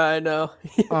jersey. Yeah, I know.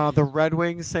 The Red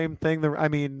Wings, same thing. I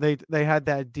mean, they had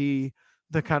that D,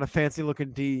 the kind of fancy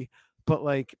looking D, but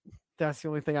like that's the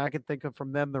only thing I can think of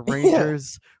from them. The Yeah.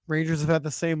 Rangers have had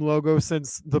the same logo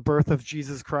since the birth of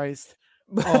Jesus Christ.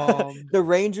 Um, The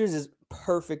Rangers is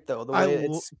perfect though. The I, way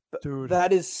l- it's dude,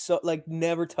 that is so like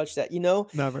never touch that.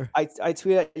 never. I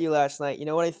tweeted at you last night. You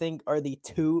know what I think are the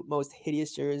two most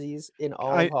hideous jerseys in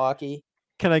all of I hockey?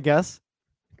 Can I guess?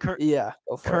 Cur- Yeah,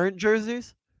 go for it. Current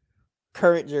jerseys?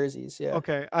 Current jerseys, yeah.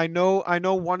 Okay, I know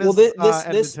one Well, is this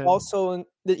Edmonton. also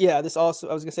yeah, this also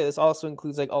I was gonna say this also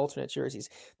includes like alternate jerseys.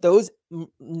 Those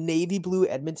navy blue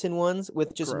Edmonton ones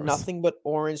with just Gross. nothing but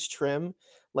orange trim,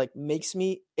 like makes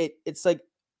me it's like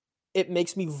it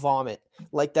makes me vomit.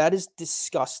 Like that is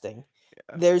disgusting.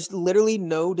 There's literally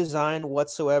no design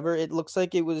whatsoever. It looks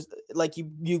like it was like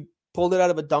you pulled it out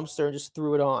of a dumpster and just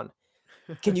threw it on.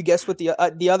 Can you guess what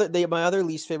my other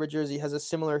least favorite jersey has a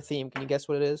similar theme? Can you guess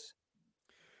what it is?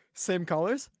 Same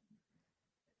colors?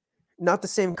 Not the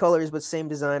same colors, but same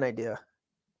design idea.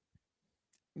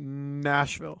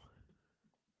 Nashville.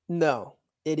 No,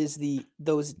 it is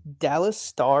those Dallas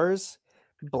Stars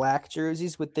black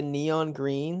jerseys with the neon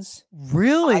greens. I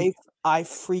Really? I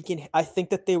think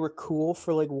that they were cool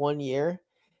for like 1 year,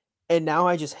 and now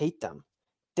I just hate them.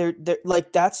 They're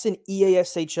like that's an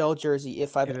EASHL jersey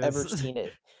if I've It ever is. seen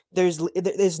it.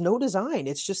 There's no design.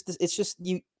 It's just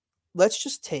you. Let's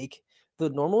just take the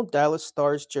normal Dallas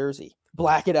Stars jersey,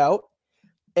 black it out,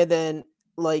 and then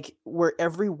like where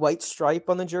every white stripe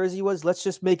on the jersey was, let's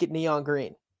just make it neon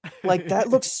green. Like that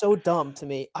looks so dumb to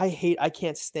me. I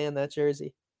can't stand that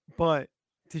jersey. But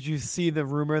did you see the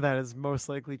rumor that is most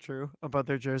likely true about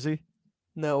their jersey?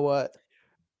 No what?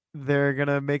 They're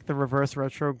gonna make the reverse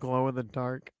retro glow in the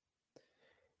dark.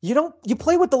 You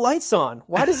play with the lights on.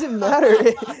 Why does it matter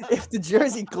if the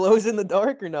jersey glows in the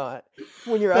dark or not?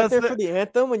 When you're out That's there the for the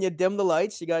anthem, when you dim the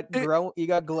lights, it, you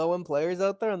got glowing players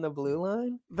out there on the blue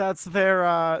line. that's their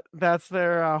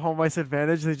home ice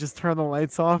advantage. They just turn the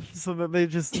lights off so that they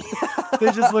just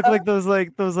look like those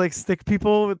like stick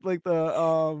people with like the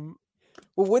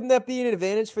Well, wouldn't that be an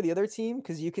advantage for the other team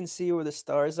because you can see where the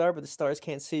stars are, but the stars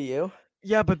can't see you?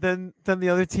 yeah, but then the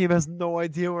other team has no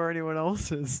idea where anyone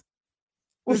else is.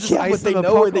 Well, They're just yeah, but icing they the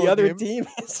know where puck the all other game. team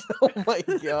is. Oh my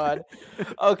god.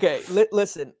 Okay,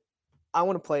 listen. I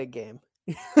want to play a game,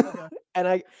 Okay. and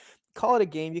I call it a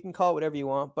game. You can call it whatever you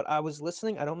want. But I was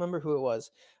listening. I don't remember who it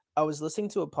was. I was listening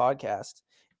to a podcast,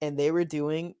 and they were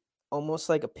doing almost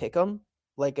like a pick'em,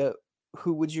 like a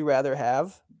who would you rather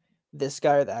have, this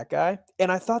guy or that guy.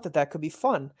 And I thought that that could be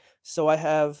fun. So I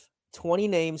have 20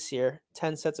 names here,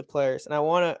 10 sets of players, and I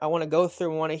wanna go through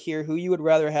and want to hear who you would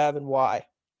rather have and why.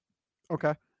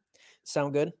 Okay.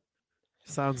 Sound good?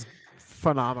 Sounds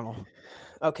phenomenal.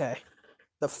 Okay.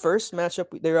 The first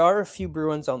matchup, there are a few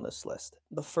Bruins on this list.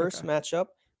 The first Okay. matchup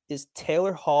is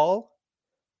Taylor Hall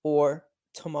or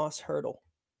Tomas Hurdle.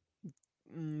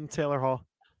 Taylor Hall.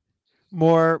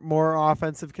 More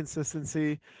offensive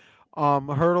consistency.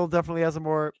 Hurdle definitely has a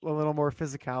little more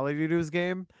physicality to his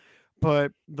game,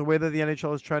 but the way that the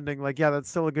NHL is trending, like yeah, that's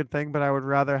still a good thing. But I would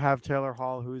rather have Taylor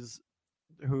Hall, who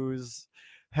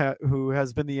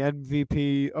has been the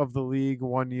MVP of the league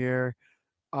 1 year,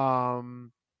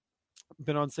 um,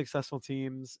 been on successful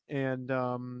teams, and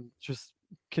just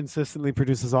consistently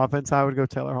produces offense. I would go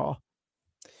Taylor Hall.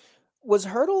 Was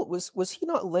Hurdle was he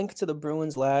not linked to the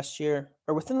Bruins last year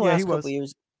or within the Yeah, he last couple of was.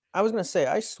 years? I was gonna say,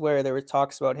 I swear there were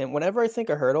talks about him. Whenever I think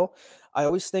of Hurdle, I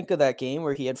always think of that game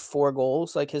where he had 4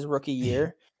 goals like his rookie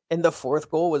year, and the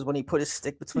fourth goal was when he put his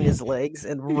stick between his legs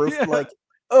and roofed Yeah, like,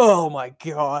 oh my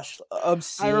gosh,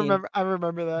 obscene, I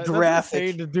remember that. That's insane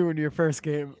graphic. to do in your first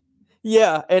game.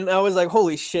 Yeah, and I was like,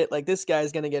 "Holy shit, like, this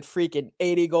guy's gonna get freaking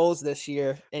 80 goals this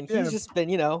year," and he's Yeah, just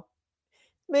been,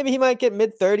 maybe he might get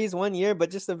mid-30s 1 year, but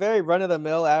just a very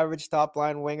run-of-the-mill average top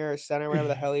line winger or center, whatever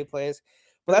the hell he plays.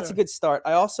 But that's a yeah. good start.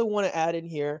 I also wanna add in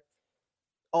here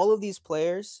all of these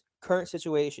players, current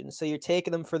situations, so you're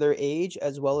taking them for their age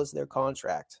as well as their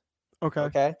contract, Okay.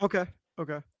 okay? Okay.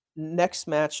 Okay. Next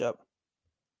matchup,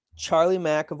 Charlie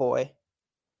McAvoy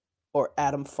or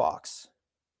Adam Fox.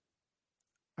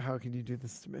 How can you do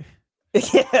this to me?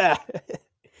 Yeah.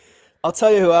 I'll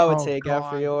tell you who I would Oh take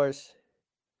after God. yours.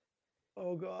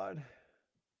 Oh God.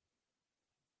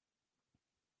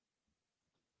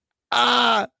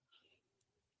 Ah,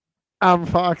 I'm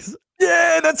Fox.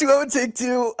 Yeah, that's who I would take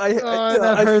too.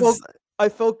 That I hurts.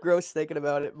 felt gross thinking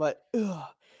about it, but ugh.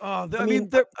 I I mean, mean,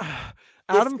 but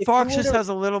Adam if you Fox were just to has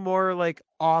a little more like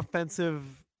offensive.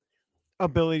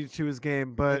 ability to his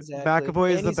game, but Exactly.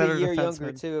 McAvoy is And the he's a better year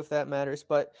younger defenseman. too, if that matters.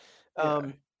 But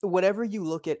Yeah, whenever you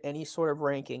look at any sort of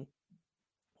ranking,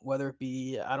 whether it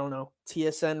be, I don't know,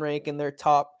 TSN ranking their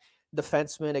top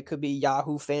defenseman, it could be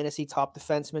Yahoo Fantasy top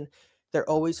defenseman. They're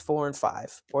always 4 and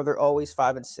 5, or they're always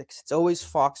 5 and 6. It's always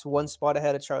Fox one spot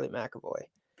ahead of Charlie McAvoy.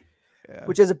 yeah.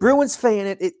 Which, as a Bruins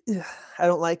fan, I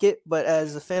don't like it, but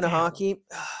as a fan of Damn. hockey,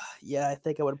 yeah, I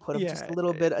think I would put him Yeah,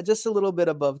 just a little bit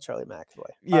above Charlie McAvoy.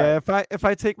 All yeah. right. If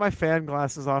I take my fan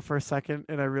glasses off for a second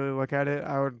and I really look at it,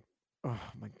 I would. Oh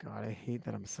my god, I hate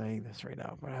that I'm saying this right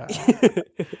now, but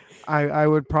I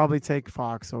would probably take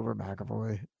Fox over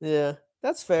McAvoy. Yeah,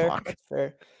 that's fair. Fuck. That's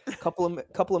fair.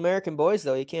 Couple American boys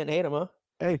though. You can't hate them, huh?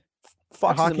 Hey,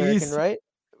 Fox is hockey American, East. right?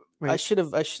 Wait, I should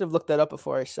have looked that up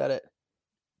before I said it.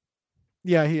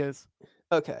 yeah, he is.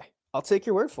 Okay, I'll take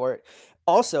your word for it.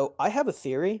 Also, I have a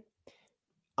theory.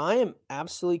 I am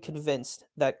absolutely convinced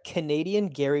that Canadian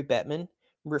Gary Bettman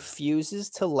refuses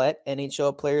to let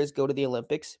NHL players go to the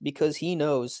Olympics because he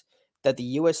knows that the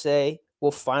USA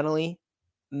will finally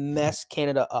mess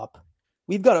Canada up.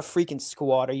 We've got a freaking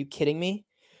squad. Are you kidding me?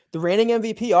 The reigning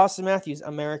MVP, Austin Matthews,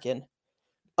 American.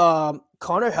 Connor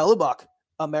Hellebuck,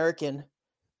 American.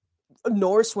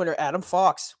 Norris winner, Adam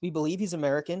Fox. We believe he's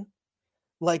American.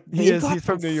 Like, He they've is. got He's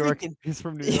some from New York. freaking He's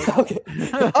from New York.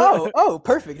 yeah, okay.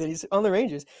 Perfect. Then he's on the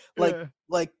Rangers. Like Yeah.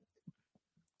 like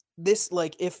this,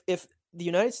 like, if the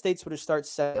United States were to start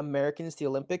sending Americans to the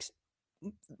Olympics,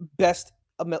 best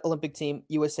Olympic team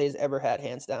USA has ever had,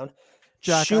 hands down.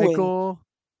 Jack Shoe in, Eichel.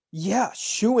 yeah,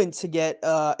 shoe in to get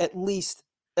at least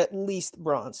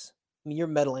bronze. I mean, you're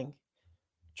meddling.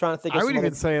 Trying to think I of would some other.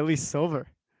 even say at least silver.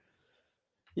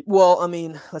 Well, I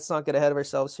mean, let's not get ahead of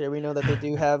ourselves here. We know that they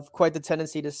do have quite the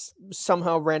tendency to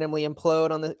somehow randomly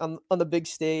implode on the big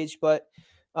stage, but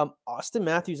Austin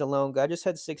Matthews alone, guy just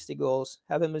had 60 goals.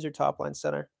 Have him as your top line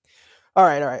center. All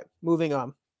right. Moving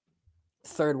on.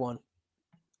 Third one.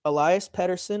 Elias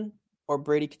Pettersson or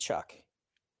Brady Tkachuk?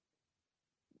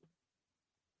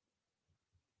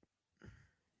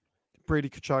 Brady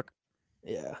Kachuk.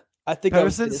 Yeah. I think I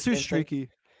would say the Pedersen's too same thing. streaky.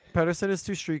 Pedersen is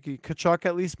too streaky. Kachuk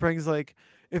at least brings like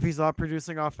if he's not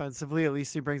producing offensively, at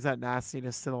least he brings that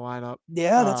nastiness to the lineup.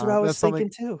 Yeah, that's what I was That's something.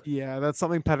 thinking too. Yeah, that's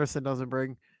something Pedersen doesn't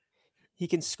bring. He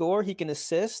can score, he can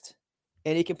assist,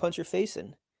 and he can punch your face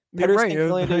in. You're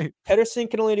right. Pedersen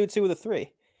can only do 2 of the 3.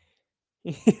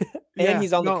 And Yeah,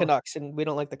 he's on the no. Canucks, and we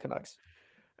don't like the Canucks.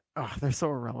 Oh, they're so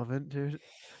irrelevant, dude.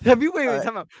 Have you wait, Alright.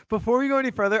 time out. Before we go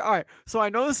any further, all right. So I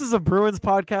know this is a Bruins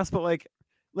podcast, but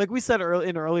like we said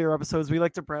in earlier episodes, we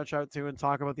like to branch out too and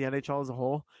talk about the NHL as a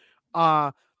whole.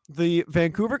 The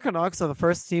Vancouver Canucks are the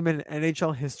first team in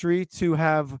NHL history to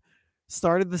have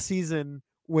started the season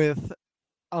with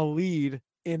a lead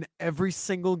in every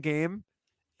single game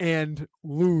and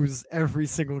lose every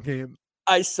single game.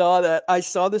 I saw that. I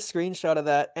saw the screenshot of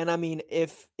that, and I mean,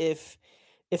 if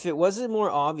it wasn't more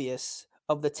obvious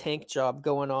of the tank job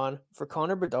going on for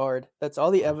Connor Bedard, that's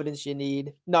all the evidence you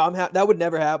need. No, that would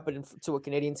never happen to a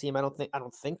Canadian team. I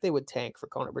don't think they would tank for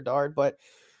Connor Bedard, but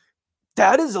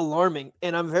that is alarming,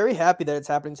 and I'm very happy that it's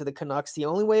happening to the Canucks. The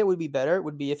only way it would be better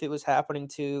would be if it was happening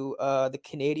to the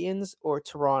Canadians or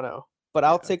Toronto, but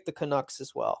I'll Yeah. take the Canucks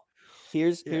as well.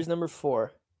 Here's number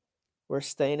 4. We're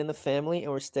staying in the family,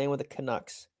 and we're staying with the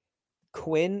Canucks.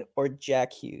 Quinn or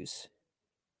Jack Hughes?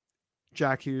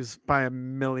 Jack Hughes by a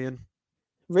million.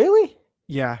 Really?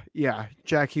 Yeah.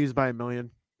 Jack Hughes by a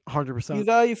million. You 100%.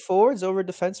 value forwards over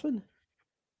defensemen?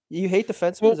 You hate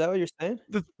defensemen? Well, Is that what you're saying?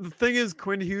 the thing is,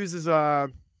 Quinn Hughes is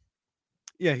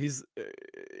yeah, he's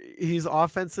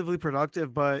offensively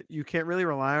productive, but you can't really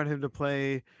rely on him to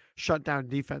play shutdown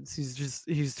defense.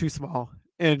 He's too small.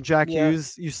 And Jack Yeah.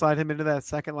 Hughes, you slide him into that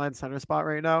second line center spot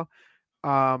right now.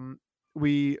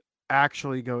 We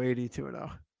actually go 82-0.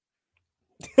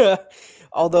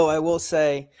 Although I will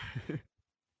say,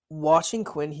 watching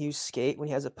Quinn Hughes skate when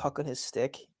he has a puck on his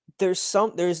stick,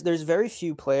 there's very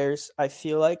few players I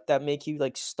feel like that make you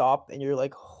like stop and you're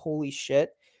like, holy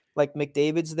shit. Like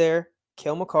McDavid's there,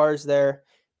 Cale Makar's there.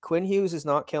 Quinn Hughes is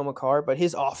not Cale Makar, but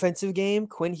his offensive game,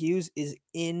 Quinn Hughes is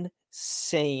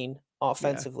insane Yeah.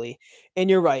 offensively. And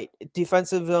you're right,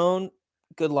 defensive zone,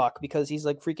 good luck because he's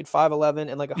like freaking 5'11"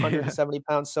 and like Yeah. 170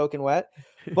 pounds soaking wet.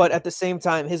 But at the same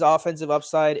time, his offensive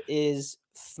upside is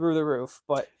through the roof.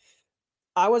 But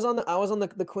I was on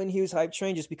the Quinn Hughes hype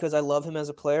train just because I love him as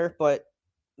a player, but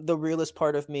the realist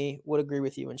part of me would agree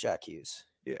with you and Jack Hughes.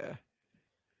 Yeah.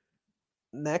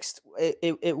 Next,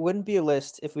 it wouldn't be a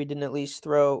list if we didn't at least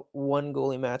throw one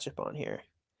goalie matchup on here.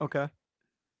 Okay.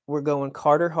 We're going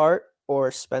Carter Hart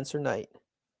or Spencer Knight.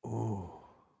 Ooh.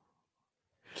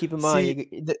 Keep in See,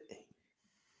 mind,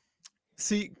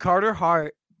 See, Carter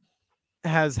Hart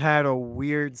has had a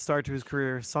weird start to his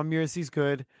career. Some years he's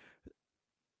good,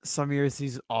 some years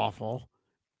he's awful.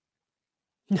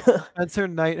 Spencer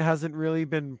Knight hasn't really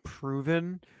been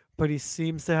proven, but he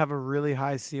seems to have a really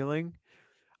high ceiling.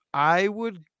 I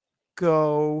would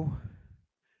go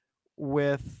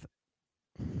with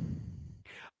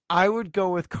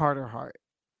Carter Hart.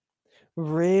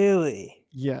 Really?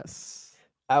 Yes.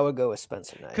 I would go with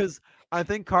Spencer Knight. Cuz I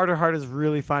think Carter Hart is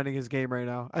really finding his game right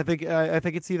now. I think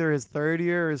it's either his third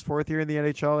year or his fourth year in the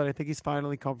NHL, and I think he's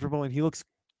finally comfortable and he looks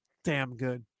damn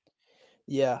good.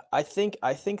 Yeah, I think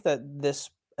that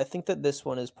this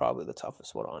one is probably the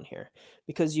toughest one on here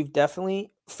because you've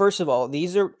definitely first of all,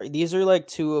 these are like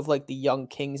two of like the young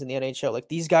kings in the NHL. Like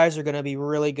these guys are going to be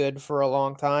really good for a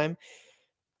long time.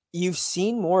 You've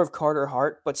seen more of Carter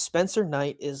Hart, but Spencer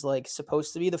Knight is like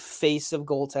supposed to be the face of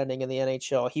goaltending in the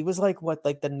NHL. He was like what,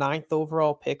 like the ninth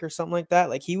overall pick or something like that.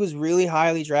 Like he was really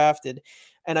highly drafted.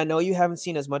 And I know you haven't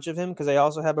seen as much of him because I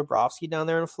also have Bobrovsky down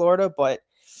there in Florida, but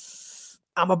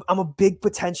I'm a big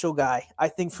potential guy. I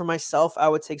think for myself, I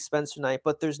would take Spencer Knight,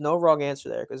 but there's no wrong answer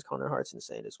there because Connor Hart's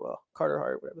insane as well. Carter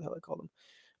Hart, whatever the hell I called him.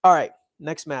 All right,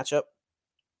 next matchup: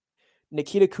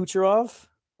 Nikita Kucherov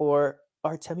or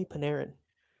Artemi Panarin.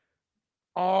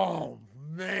 Oh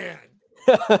man.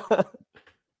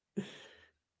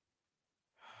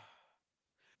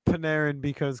 Panarin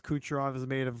because Kucherov is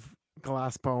made of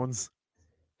glass bones.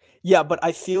 Yeah, but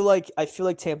I feel like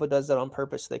Tampa does that on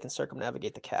purpose so they can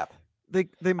circumnavigate the cap. They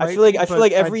I feel might like be, I feel but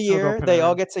like I'd every still go year they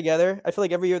all Panarin. get together. I feel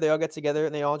like every year they all get together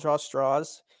and they all draw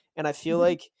straws. And I feel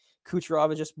like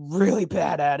Kucherov is just really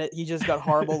bad at it. He just got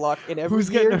horrible luck. And Who's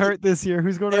getting hurt this year?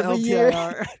 Who's going to every year,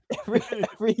 LTIR? every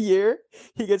every year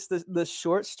he gets the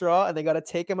short straw and they got to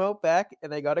take him out back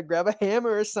and they got to grab a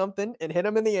hammer or something and hit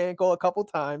him in the ankle a couple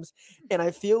times. And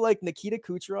I feel like Nikita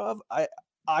Kucherov,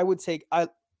 I would take I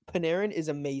Panarin is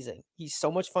amazing. He's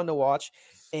so much fun to watch,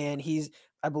 and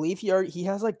I believe he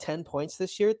has like 10 points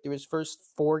this year through his first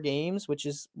 4 games, which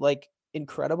is like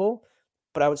incredible.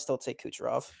 But I would still take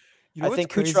Kucherov. You know I what's think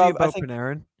crazy Kucherov. I about think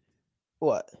Panarin?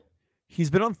 what? He's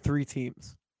been on 3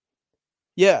 teams.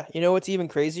 Yeah, you know what's even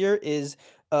crazier is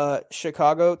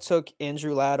Chicago took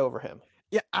Andrew Ladd over him.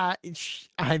 Yeah,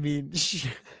 I mean,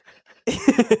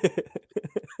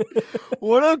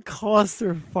 what a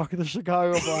clusterfuck the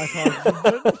Chicago Blackhawks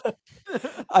have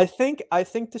been. I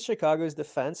think the Chicago's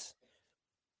defense,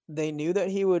 they knew that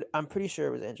he would. I'm pretty sure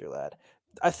it was Andrew Ladd.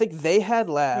 I think they had It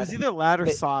was Ladd. either Lad or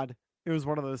They, Sod. It was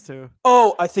one of those two.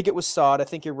 oh, I think it was Sod. I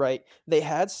think you're right. They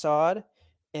had Sod,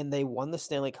 and they won the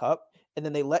Stanley Cup, and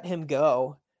then they let him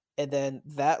go, and then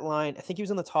that line. I think he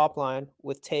was on the top line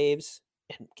with Taves,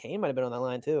 and Kane might have been on that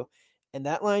line too. And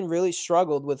that line really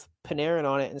struggled with Panarin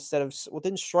on it instead of well, it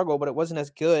didn't struggle, but it wasn't as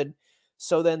good.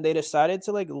 So then they decided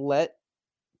to like let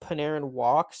Panarin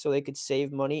walk so they could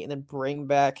save money and then bring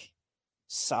back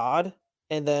Sod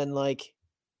and then like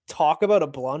talk about a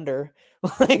blunder.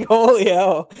 Like holy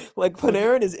hell. Like Look at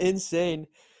Panarin is insane.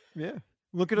 yeah.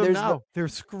 Look at them There's no now. They're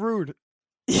screwed.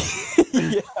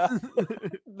 yeah.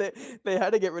 They they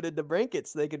had to get rid of DeBrincat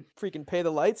so they could freaking pay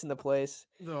the lights in the place.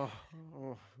 Oh,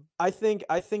 oh. I think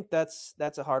that's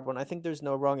a hard one. I think there's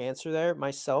no wrong answer there.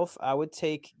 Myself, I would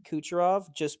take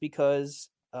Kucherov just because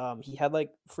he had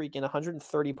like freaking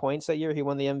 130 points that year. He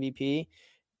won the MVP,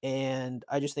 and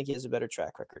I just think he has a better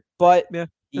track record. But Yeah,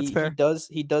 that's he fair.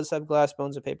 does have glass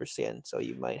bones and paper skin, so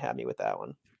you might have me with that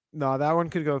one. No, that one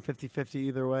could go 50-50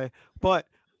 either way. But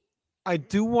I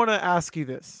do want to ask you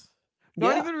this. Yeah,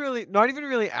 Not even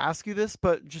really ask you this,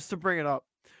 but just to bring it up.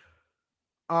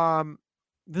 Um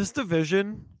this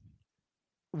division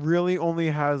really only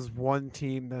has one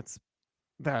team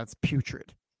that's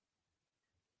putrid,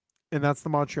 and that's the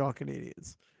Montreal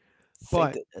Canadiens. thank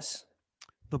But goodness.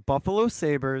 the Buffalo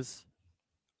Sabres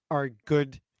are a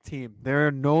good team.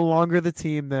 They're no longer the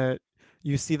team that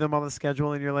you see them on the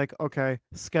schedule and you're like, okay,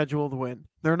 scheduled win.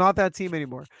 They're not that team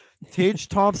anymore. Tage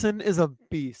Thompson is a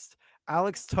beast.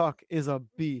 Alex Tuck is a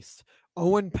beast.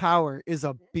 Owen Power is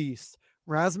a beast.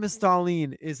 Rasmus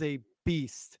Dahlin is a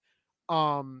beast.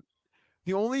 Um,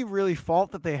 the only really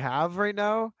fault that they have right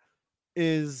now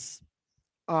is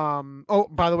oh,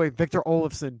 by the way, Victor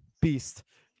Olofsson, beast.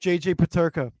 JJ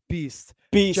Paterka, beast.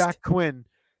 Beast, Jack Quinn,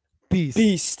 beast.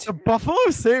 beast. The Buffalo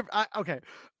Sabres. Okay,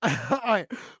 all right,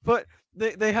 but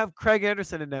they have Craig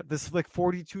Anderson in net. This like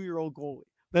 42-year-old goalie.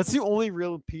 That's the only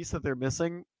real piece that they're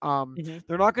missing. Mhm.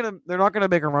 They're not gonna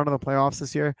make a run of the playoffs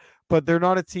this year, but they're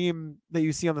not a team that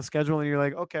you see on the schedule and you're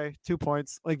like, okay, 2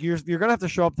 points. Like you're gonna have to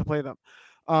show up to play them.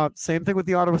 Same thing with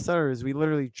the Ottawa Senators. We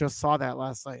literally just saw that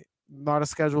last night. Not a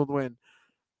scheduled win.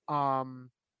 Um,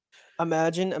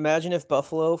 Imagine if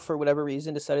Buffalo, for whatever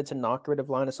reason, decided to knock rid of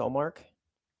Linus Allmark.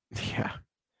 Yeah.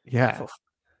 Yeah.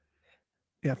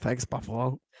 Yeah. Thanks,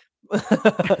 Buffalo.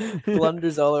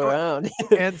 Blunders all Oh, around.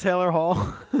 and Taylor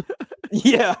Hall.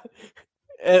 Yeah.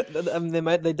 I mean,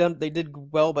 they did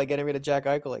well by getting rid of Jack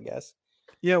Eichel, I guess.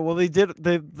 Yeah, well, they did.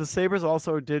 The Sabres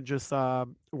also did just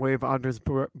waive Anders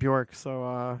Bjork.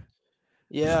 So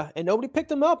Yeah, and nobody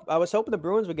picked him up. I was hoping the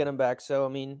Bruins would get him back. So I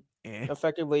mean, eh,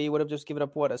 effectively, you would have just given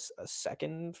up what a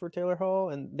second for Taylor Hall,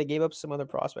 and they gave up some other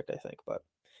prospect, I think. But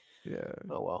yeah.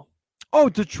 oh well. Oh,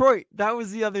 Detroit. That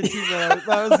was the other team that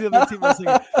was the other team I was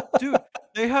thinking. Dude,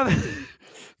 they have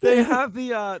they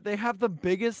have the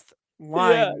biggest Yeah,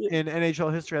 line in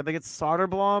NHL history. I think it's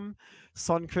Soderblom,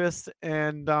 Sundqvist,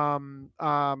 and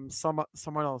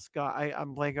someone else. God,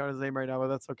 I'm blanking on his name right now, but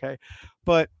that's okay.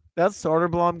 But that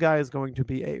Soderblom guy is going to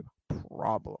be a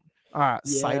problem. yeah.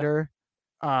 Cider,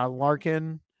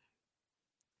 Larkin.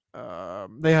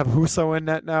 They have Huso in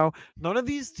net now. None of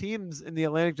these teams in the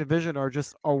Atlantic Division are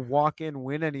just a walk-in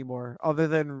win anymore. Other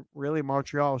than really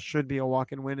Montreal should be a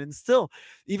walk-in win, and still,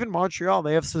 even Montreal,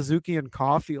 they have Suzuki and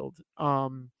Caulfield.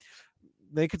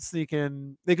 They could sneak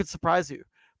in. They could surprise you,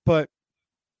 but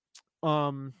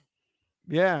um,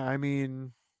 yeah. I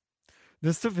mean,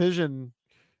 this division.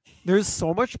 There's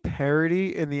so much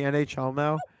parity in the NHL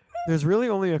now. There's really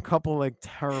only a couple like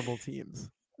terrible teams.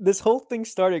 This whole thing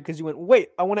started because you went, wait,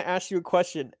 I want to ask you a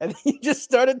question. And you just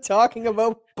started talking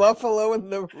about Buffalo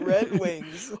and the Red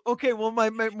Wings. Okay, well my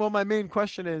main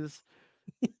question is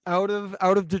out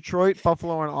of Detroit,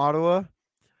 Buffalo, and Ottawa,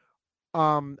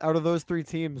 out of those three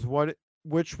teams,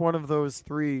 which one of those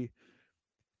three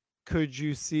could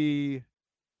you see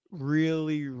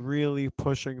really, really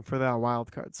pushing for that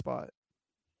wild card spot?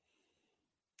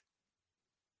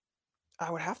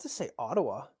 I would have to say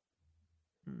Ottawa,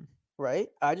 Hmm. right?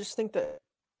 I just think that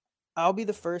I'll be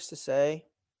the first to say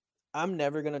I'm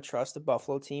never going to trust the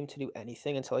Buffalo team to do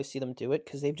anything until I see them do it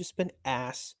because they've just been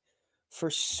ass for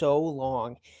so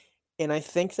long. And I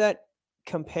think that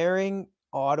comparing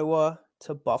Ottawa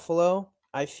to Buffalo,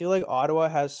 I feel like Ottawa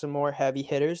has some more heavy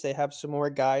hitters. They have some more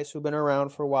guys who've been around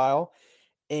for a while.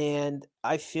 And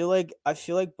I feel like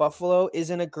Buffalo is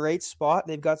in a great spot.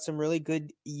 They've got some really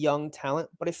good young talent,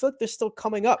 but I feel like they're still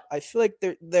coming up. I feel like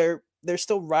they're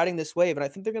still riding this wave, and I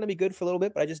think they're going to be good for a little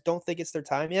bit, but I just don't think it's their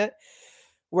time yet.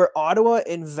 Where Ottawa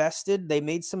invested, they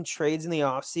made some trades in the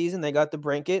offseason. They got the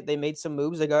Brinket, they made some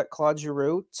moves. They got Claude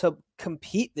Giroux to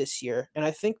compete this year, and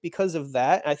I think because of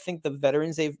that, I think the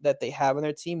veterans that they have on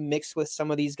their team mixed with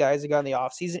some of these guys that got in the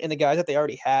offseason and the guys that they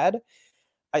already had,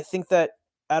 I think that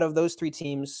out of those 3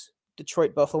 teams,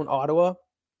 Detroit, Buffalo, and Ottawa,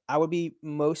 I would be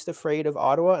most afraid of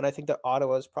Ottawa, and I think that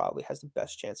Ottawa's probably has the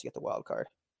best chance to get the wild card.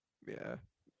 Yeah,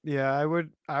 yeah. I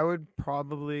would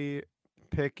probably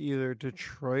pick either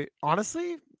Detroit.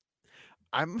 Honestly,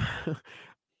 I'm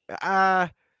uh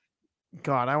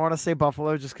God. I want to say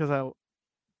Buffalo just because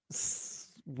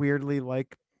weirdly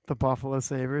like the Buffalo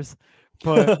Sabres,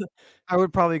 but I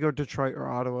would probably go Detroit or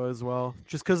Ottawa as well,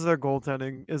 just because their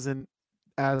goaltending isn't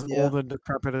as Yeah. old and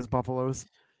decrepit as Buffalo's.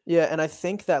 Yeah, and I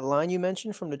think that line you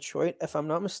mentioned from Detroit, if I'm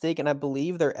not mistaken, I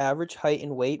believe their average height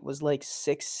and weight was like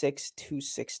 6'6",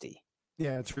 260.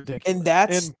 Yeah, it's And ridiculous.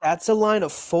 that's And that's a line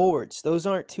of forwards. Those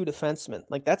aren't 2 defensemen.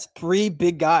 Like, that's 3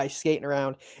 big guys skating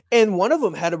around, and one of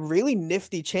them had a really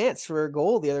nifty chance for a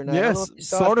goal the other night. I don't know if yes, you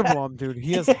saw that. Soderblom, dude,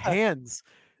 he has Yeah. hands.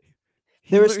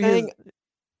 They He were literally has. saying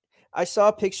I saw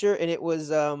a picture and it was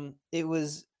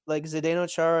like Zdeno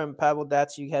Chara and Pavel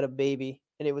Datsyuk had a baby,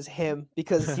 and it was him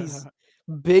because he's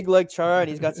big like Chara and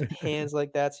he's got some hands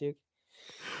like Datsyuk.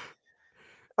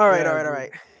 All right, all Yeah, right, all dude.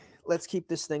 right. Let's keep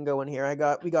this thing going here.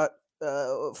 We got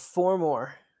 4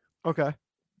 more. Okay,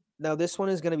 Now this one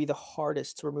is going to be the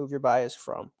hardest to remove your bias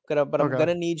from. But I'm okay.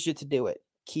 gonna need you to do it.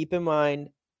 Keep in mind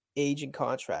age and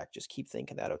contract. Just keep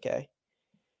thinking that, okay?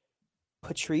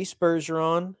 Patrice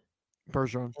Bergeron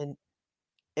Bergeron.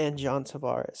 and John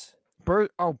Tavares.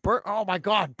 Oh my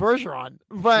God, Bergeron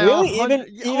by a Really? hundred.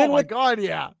 Oh Even my with God,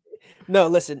 yeah. no,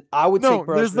 listen, I would take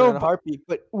No, there's Bergeron no. in a heartbeat,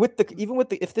 but with the even with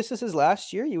the if this is his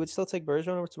last year, you would still take Bergeron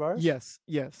over Tavares? Yes,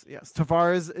 yes, yes.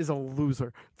 Tavares is a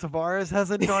loser. Tavares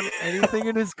hasn't done anything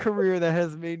in his career that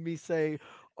has made me say,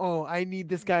 "Oh, I need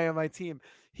this guy on my team."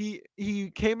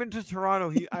 He came into Toronto.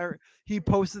 He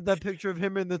posted that picture of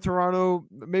him in the Toronto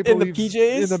Maple In the Leafs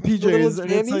in the PJs, the little PJs,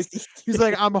 and it's jammies. like he's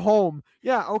like, "I'm home."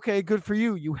 Yeah, okay, good for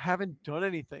you. You haven't done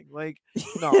anything. Like,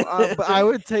 no, but I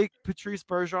would take Patrice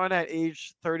Bergeron at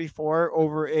age 34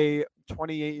 over a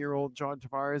 28-year-old John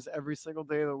Tavares every single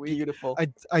day of the week. Beautiful.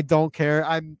 I don't care.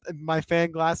 My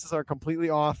fan glasses are completely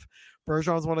off.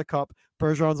 Bergeron's won a cup.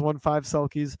 Bergeron's won 5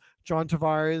 Selkies. John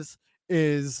Tavares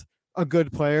is a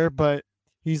good player, but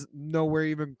he's nowhere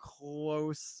even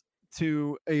close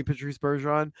to a Patrice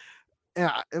Bergeron.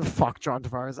 Yeah, fuck John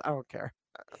Tavares. I don't care.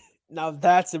 Now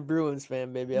that's a Bruins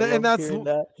fan, baby. I And love that's hearing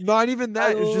that. not even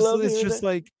I that. love It's hearing just that.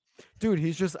 like, dude,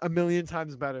 he's just a million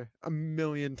times better. A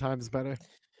million times better.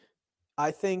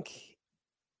 I think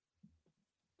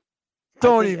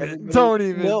Don't even. everybody. Don't No,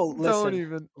 even. Don't listen,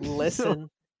 even. No, listen,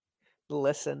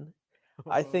 listen.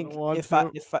 I I don't think want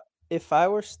to. if I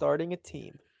were starting a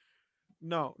team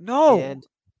No. No.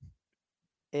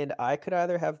 and I could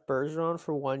either have Bergeron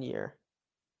for 1 year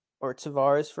or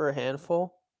Tavares for a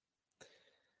handful.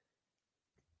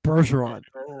 Bergeron.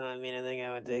 I mean, I think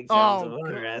I would take John Oh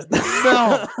God. Tavares.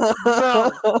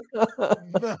 No.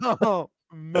 No. No.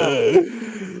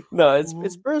 No. No, it's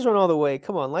Bergeron all the way.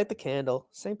 Come on, light the candle.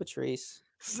 St. Patrice.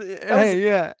 That was Hey,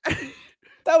 yeah.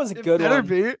 that was a It good better one.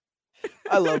 be.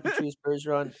 I love Patrice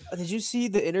Bergeron. Did you see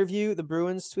the interview? The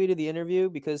Bruins tweeted the interview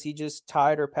because he just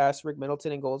tied or passed Rick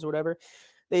Middleton in goals or whatever.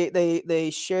 They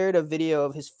shared a video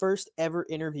of his first ever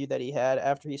interview that he had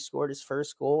after he scored his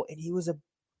first goal, and he was a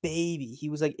baby. He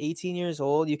was like 18 years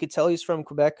old. You could tell he's from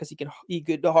Quebec because he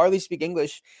could hardly speak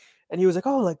English, and he was like,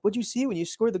 "Oh, like what'd you see when you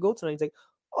scored the goal tonight?" He's like,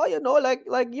 "Oh,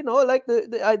 like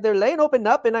they're laying open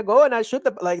up, and I go and I shoot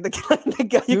the like the, the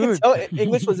guy. You could Dude. tell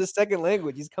English was his second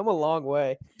language. He's come a long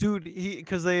way." Dude,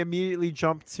 because they immediately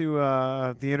jumped to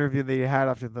the interview that he had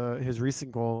after his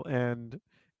recent goal, and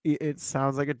it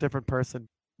sounds like a different person.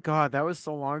 God, that was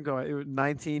so long ago. It was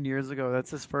 19 years ago.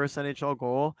 That's his first NHL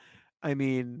goal. I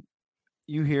mean,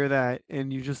 you hear that,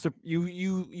 and you just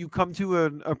you come to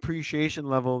an appreciation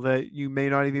level that you may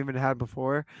not have even had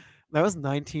before. That was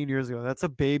 19 years ago. That's a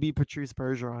baby Patrice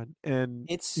Bergeron, and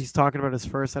It's he's talking about his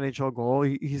first NHL goal.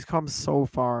 He's come so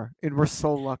far, and we're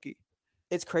so lucky.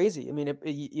 it's crazy. I mean,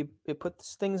 it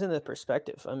puts things into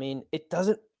perspective. I mean, it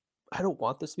doesn't. I don't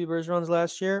want this to be Bergeron's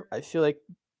last year. I feel like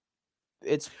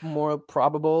it's more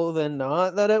probable than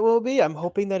not that it will be. I'm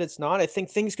hoping that it's not. I think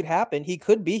things could happen. He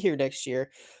could be here next year.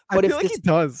 I But feel like he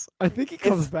does. I think he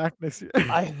comes if back next year.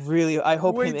 I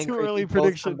hope Way him and too early Cricket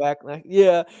both come prediction. back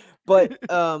yeah. But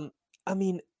I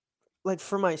mean, like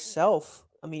for myself,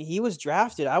 I mean, he was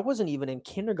drafted. I wasn't even in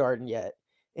kindergarten yet,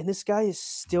 and this guy is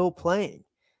still playing.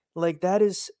 Like that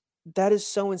is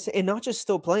so insane, and not just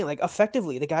still playing. Like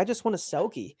effectively, the guy just won a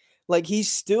Selkie. Like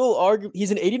he's still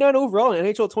he's an 89 overall in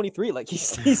NHL 23. Like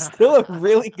he's still a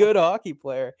really good hockey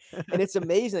player, and it's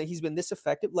amazing that he's been this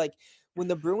effective. Like when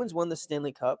the Bruins won the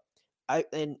Stanley Cup,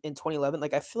 in 2011,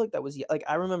 like I feel like that was like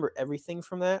I remember everything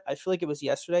from that. I feel like it was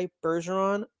yesterday.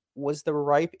 Bergeron was the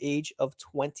ripe age of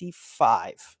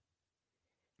 25,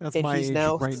 That's and my age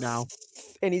right now.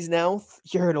 he's now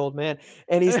you're an old man,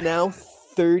 and he's now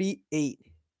 38.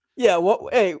 Yeah,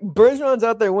 what? Hey, Bergeron's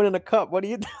out there winning a cup. What are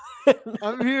you doing?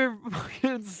 I'm here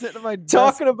fucking sitting at my desk.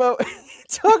 talking about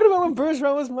talking about when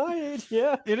Bergeron was my age?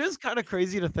 Yeah, It is kind of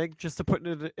crazy to think, just to put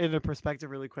it into perspective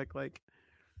really quick. Like,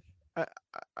 I,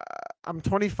 I, I'm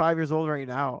 25 years old right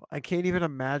now. I can't even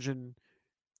imagine,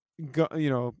 you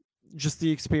know, just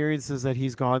the experiences that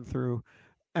he's gone through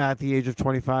at the age of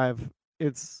 25.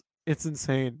 It's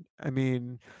insane. I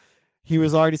mean, he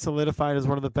was already solidified as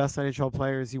one of the best NHL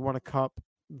players. He won a cup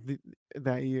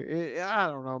that year. I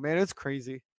don't know, man. It's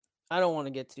crazy. I don't want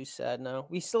to get too sad now.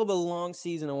 We still have a long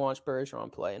season to watch Bergeron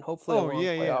play, and hopefully a Oh long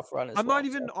yeah, yeah. playoff run as I'm not well.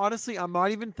 even So, honestly. I'm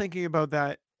not even thinking about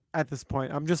that at this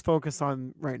point. I'm just focused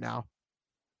on right now.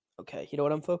 okay, you know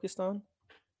what I'm focused on?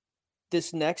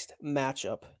 This next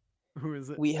matchup, Who is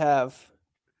it? we have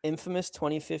infamous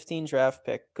 2015 draft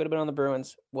pick. Could have been on the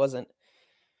Bruins, wasn't.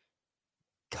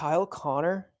 Kyle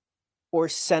Connor or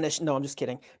Senish. No, I'm just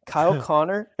kidding. Kyle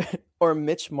Connor or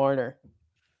Mitch Marner.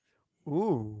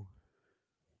 Ooh.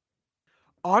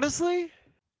 Honestly,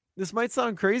 this might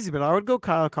sound crazy, but I would go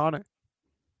Kyle Connor.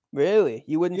 Really?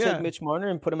 You wouldn't take Yeah. Mitch Marner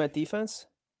and put him at defense?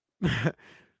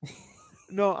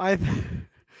 No, I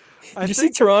Did you see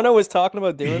think Toronto was talking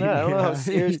about doing that? I don't know how yeah.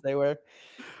 serious they were.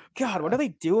 God, what are they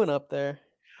doing up there?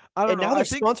 I don't And know. now I they're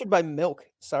think sponsored by Milk.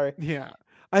 Sorry. yeah.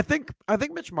 I think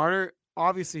Mitch Marner,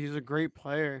 obviously he's a great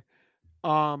player.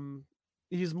 Um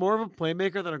he's more of a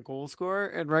playmaker than a goal scorer,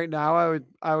 and right now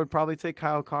I would probably take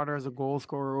Kyle Connor as a goal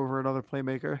scorer over another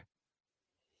playmaker.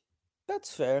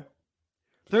 That's fair.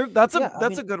 Yeah, I That's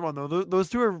mean, a good one though. Those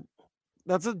two are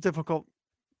that's a difficult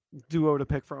duo to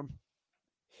pick from.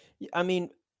 I mean,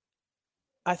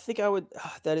 I think I would.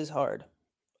 That is hard.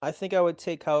 I think I would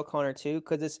take Kyle Connor too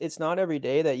because it's not every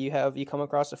day that you come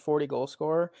across a 40 goal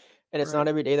scorer, and it's not Right.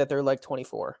 every day that they're like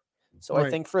 24. So I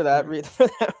Right. think for that Right. for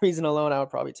that reason alone, I would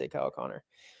probably take Kyle Connor.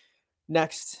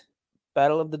 Next,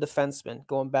 battle of the defensemen.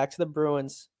 Going back to the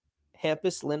Bruins,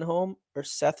 Hampus Lindholm or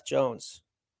Seth Jones.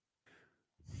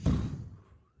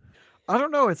 I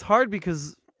don't know. It's hard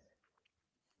because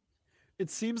it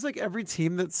seems like every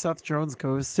team that Seth Jones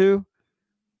goes to,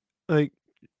 like,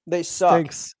 They suck.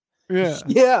 stinks. Yeah.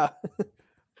 Yeah.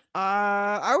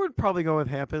 I would probably go with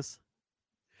Hampus.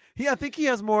 I think he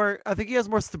has more. I think he has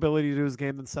more stability to his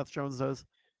game than Seth Jones does.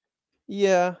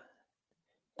 Yeah,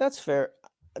 that's fair.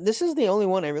 This is the only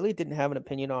one I really didn't have an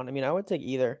opinion on. I mean, I would take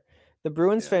either. The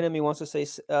Bruins Yeah. fan in me wants to say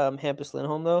Hampus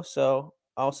Lindholm though, so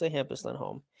I'll say Hampus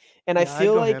Lindholm. And Yeah, I'd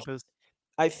go Hampus.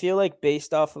 I feel like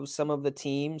based off of some of the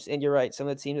teams, and you're right, some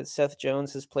of the teams that Seth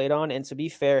Jones has played on, and to be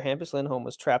fair, Hampus Lindholm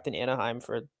was trapped in Anaheim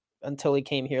for until he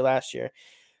came here last year.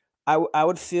 I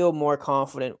would feel more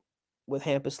confident with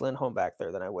Hampus Lindholm back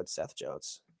there than I would Seth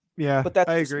Jones. Yeah, But that's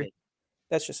I just agree. me.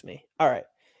 That's just me. All right.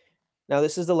 Now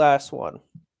this is the last one.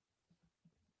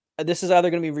 This is either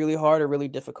going to be really hard or really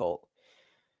difficult.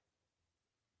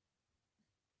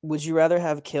 Would you rather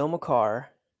have Cale Makar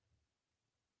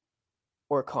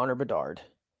or Connor Bedard?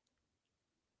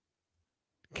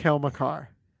 Kale McCarr.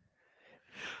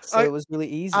 So I it was really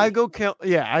I easy. go Kale.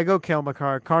 Yeah, I go Kale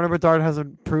McCarr. Connor Bedard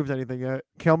hasn't proved anything yet.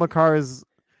 Kale McCarr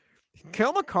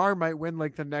might win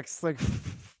like the next like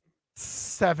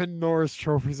 7 Norris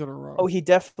trophies in a Oh, row. he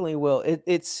definitely will.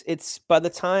 It's by the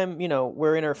time,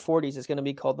 we're in our 40s, it's gonna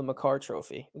be called the Makar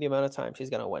Trophy, the amount of times he's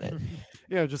gonna win it.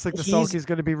 Yeah, just like the He's Selke's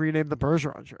going to be renamed the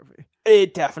Bergeron Trophy.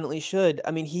 it definitely should.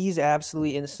 I mean, he's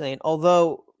absolutely insane.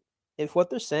 Although, if what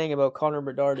they're saying about Connor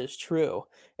Bedard is true,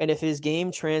 and if his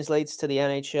game translates to the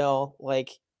NHL,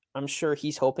 like I'm sure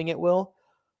he's hoping it will,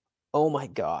 oh my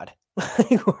god.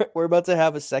 Like, we're about to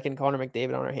have a second Connor McDavid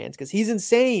on our hands because he's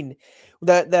insane.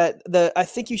 I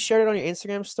think you shared it on your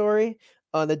Instagram story.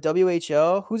 The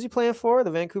WHL. Who's he playing for?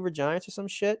 The Vancouver Giants or some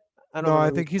shit? I don't No, I remember who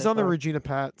he's think he's playing on the for. Regina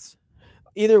Pats.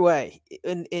 Either way,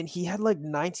 and he had like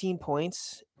 19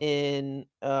 points in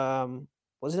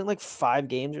wasn't it like 5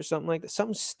 games or something like that?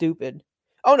 Something stupid.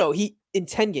 Oh no, he in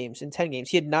 10 games, in 10 games.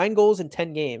 He had 9 goals in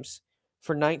 10 games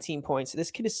for 19 points.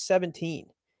 This kid is 17,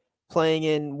 playing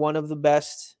in one of the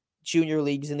best junior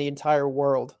leagues in the entire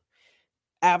world.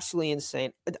 Absolutely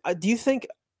insane. Do you think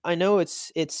I know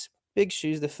it's big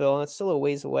shoes to fill and it's still a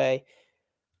ways away.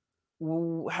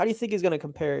 How do you think he's going to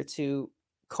compare to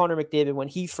Connor McDavid when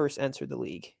he first entered the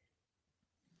league?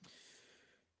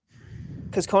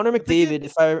 Because Connor I think it.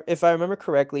 McDavid, if I remember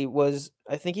correctly, was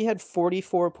I think he had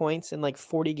 44 points in like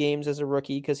 40 games as a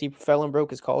rookie because he fell and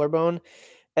broke his collarbone,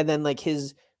 and then like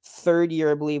his third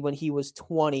year, I believe, when he was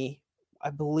 20, I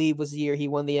believe was the year he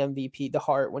won the MVP, the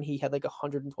Hart, when he had like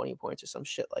 120 points or some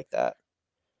shit like that.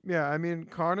 Yeah, I mean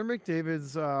Connor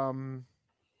McDavid's.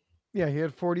 Yeah, he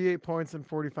had 48 points in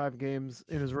 45 games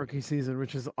in his rookie season,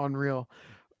 which is unreal.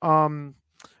 Um,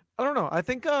 I don't know. I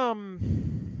think.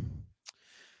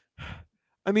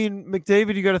 I mean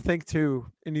McDavid, you got to think too,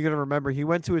 and you got to remember he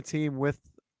went to a team with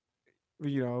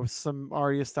some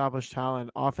already established talent,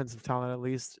 offensive talent at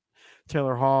least.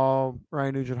 Taylor Hall,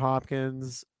 Ryan Nugent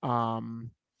Hopkins.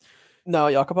 No,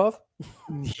 Yakupov.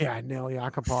 Yeah, Neil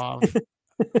Yakupov.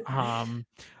 I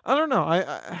don't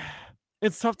know.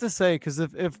 It's tough to say because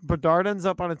if Bedard ends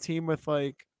up on a team with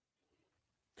like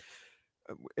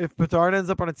if Bedard ends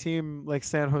up on a team like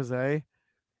San Jose,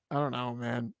 I don't know,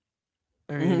 man.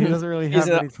 I mean, he doesn't really He's have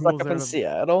many stuck tools up there in to.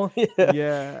 Seattle. Yeah.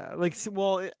 Yeah, like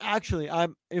actually,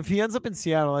 I'm if he ends up in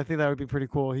Seattle, I think that would be pretty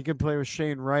cool. He could play with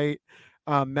Shane Wright,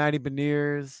 Matty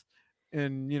Beniers,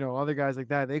 and other guys like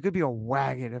that. They could be a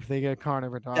wagon if they get Connor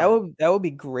Bedard. That would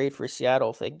be great for Seattle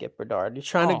if they get Bedard. You're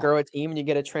trying to Oh grow a team and you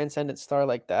get a transcendent star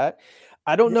like that.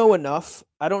 I don't know yeah, enough.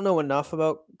 I don't know enough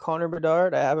about Connor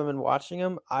Bedard. I haven't been watching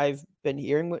him. I've been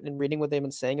hearing and reading what they've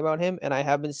been saying about him, and I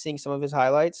have been seeing some of his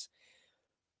highlights.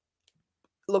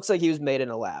 Looks like he was made in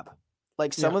a lab.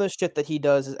 Like some yeah, of the shit that he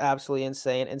does is absolutely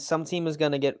insane, and some team is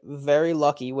going to get very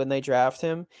lucky when they draft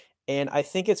him. And I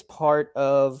think it's part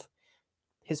of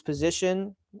his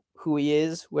position, who he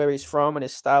is, where he's from, and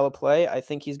his style of play. I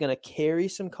think he's going to carry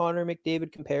some Connor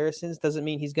McDavid comparisons. Doesn't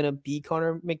mean he's going to be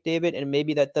Connor McDavid, and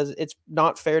maybe that does. It's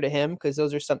not fair to him because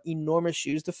those are some enormous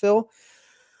shoes to fill.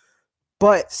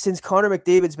 But since Connor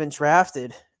McDavid's been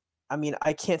drafted, I mean,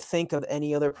 I can't think of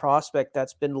any other prospect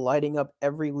that's been lighting up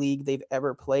every league they've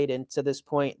ever played in to this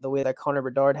point the way that Connor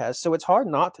Bedard has. So it's hard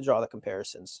not to draw the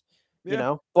comparisons,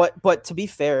 yeah, But to be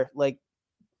fair, like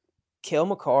Cale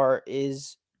Makar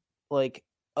is like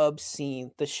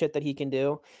obscene the shit that he can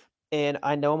do. And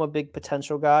I know I'm a big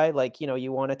potential guy. Like,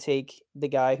 you want to take the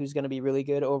guy who's going to be really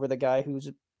good over the guy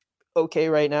who's okay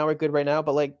right now or good right now.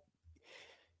 But like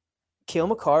Cale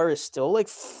Makar is still like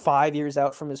 5 years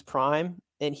out from his prime,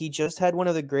 and he just had one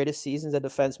of the greatest seasons a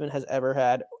defenseman has ever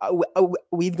had.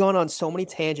 We've gone on so many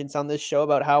tangents on this show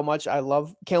about how much I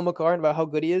love Cale Makar and about how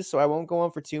good he is, so I won't go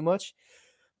on for too much.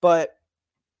 But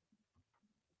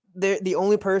the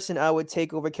only person I would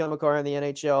take over Cale Makar in the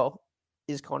NHL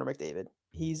is Connor McDavid.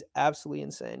 He's absolutely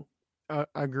insane. I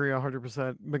agree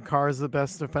 100%. McCarr is the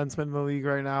best defenseman in the league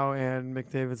right now, and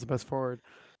McDavid's the best forward.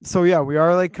 So yeah, we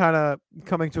are like kind of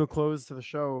coming to a close to the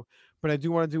show, but I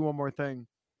do want to do one more thing.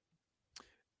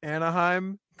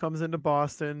 Anaheim comes into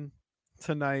Boston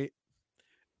tonight,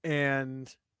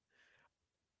 and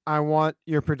I want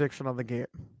your prediction on the game.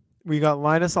 We got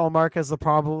Linus Allmark as the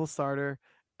probable starter,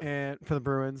 and for the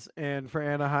Bruins, and for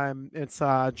Anaheim, it's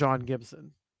John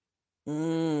Gibson.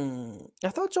 I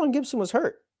thought John Gibson was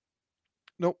hurt.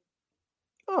 Nope.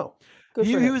 Oh, good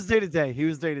He for him. was day to day. He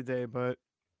was day to day, but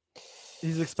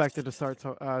he's expected to start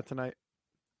tonight.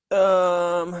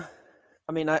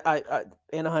 I mean,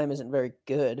 Anaheim isn't very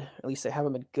good. At least they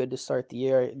haven't been good to start the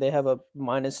year. They have a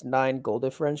 -9 goal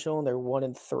differential, and they're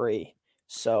 1-3.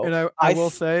 So, And I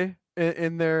will say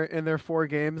in their 4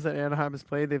 games that Anaheim has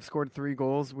played, they've scored 3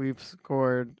 goals. We've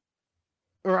scored,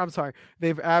 or I'm sorry,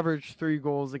 they've averaged 3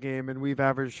 goals a game, and we've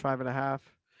averaged 5.5.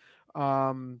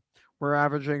 We're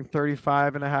averaging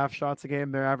 35.5 shots a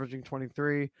game. They're averaging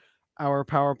 23. Our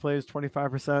power play is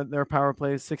 25%. Their power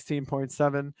play is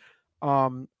 16.7.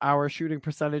 Our shooting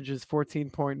percentage is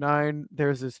 14.9.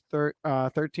 Theirs is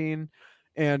 13.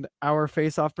 And our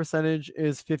face-off percentage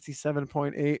is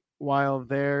 57.8, while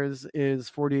theirs is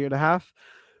 48.5.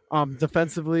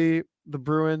 Defensively, the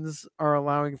Bruins are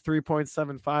allowing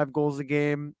 3.75 goals a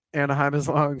game. Anaheim is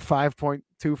allowing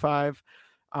 5.25.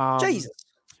 Jesus.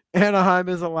 Anaheim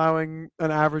is allowing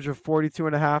an average of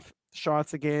 42.5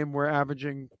 shots a game. We're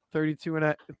averaging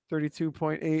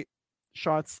 32.8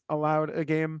 shots allowed a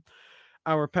game.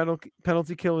 Our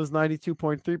penalty kill is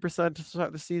 92.3% to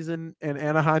start the season, and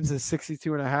Anaheim's is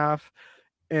 62.5.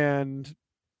 And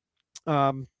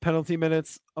penalty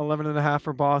minutes 11.5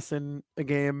 for Boston a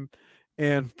game,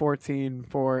 and 14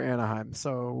 for Anaheim.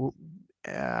 So,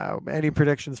 any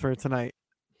predictions for tonight?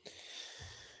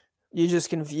 You just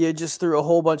threw a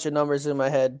whole bunch of numbers in my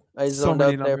head. I zoned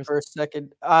out there for a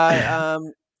second. I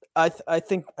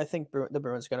think the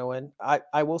Bruins are gonna win.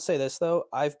 I will say this though,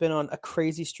 I've been on a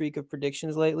crazy streak of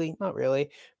predictions lately. Not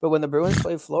really, but when the Bruins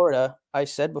played Florida, I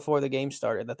said before the game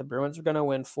started that the Bruins were gonna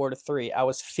win 4-3. I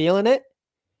was feeling it,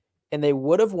 and they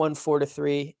would have won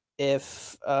 4-3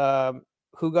 if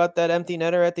who got that empty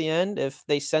netter at the end? If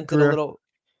they sent it a little.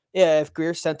 Yeah, if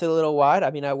Greer sent it a little wide,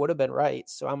 I mean, I would have been right.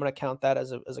 So I'm going to count that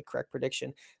as a correct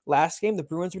prediction. Last game, the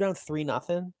Bruins were down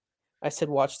 3-0. I said,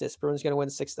 watch this. Bruins going to win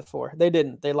 6-4. They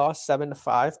didn't. They lost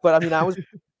 7-5. But I mean, I was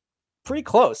pretty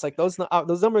close. Like those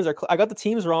numbers are. I got the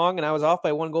teams wrong, and I was off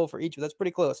by 1 goal for each. But that's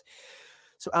pretty close.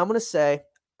 So I'm going to say,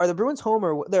 are the Bruins home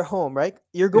or they're home? Right?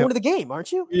 You're going to the game,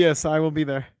 aren't you? Yes, I will be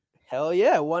there. Hell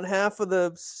yeah! One half of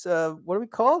the what are we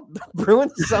called? The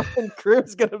Bruins something crew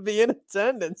is going to be in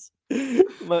attendance.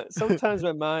 Sometimes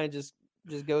my mind just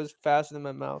goes faster than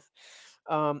my mouth.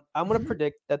 I'm going to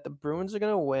predict that the Bruins are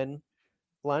going to win.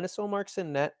 Linus Ullmark's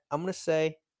in net. I'm going to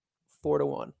say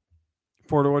 4-1.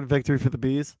 4-1 victory for the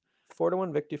Bees.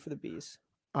 4-1 victory for the Bees.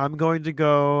 I'm going to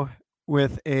go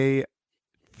with a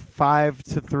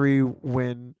 5-3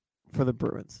 win for the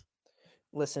Bruins.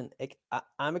 Listen,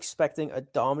 I'm expecting a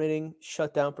dominating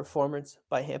shutdown performance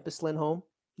by Hampus Lindholm.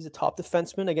 He's a top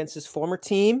defenseman against his former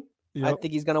team. Yep. I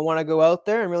think he's going to want to go out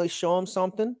there and really show him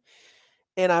something.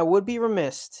 And I would be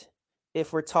remiss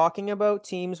if we're talking about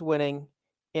teams winning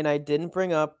and I didn't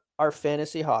bring up our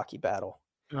fantasy hockey battle.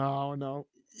 Oh, no.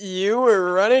 You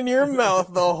were running your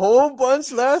mouth the whole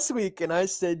bunch last week, and I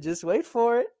said, just wait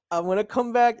for it. I'm going to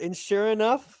come back, and sure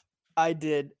enough, I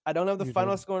did. I don't have the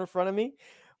final score in front of me,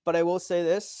 but I will say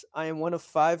this. I am one of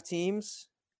 5 teams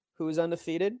who is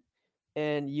undefeated,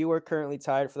 and you are currently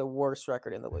tied for the worst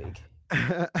record in the league.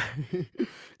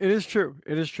 It is true.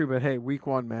 It is true. But hey, week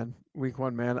one, man. Week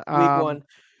one.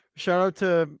 Shout out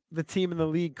to the team in the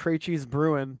league, Krejci's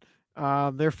Bruin.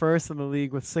 They're first in the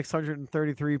league with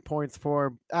 633 points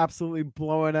for absolutely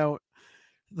blowing out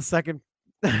the second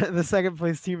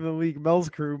place team in the league, Mel's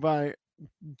Crew, by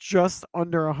just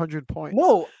under 100 points.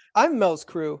 No, I'm Mel's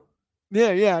Crew.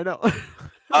 Yeah, I know.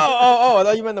 Oh! I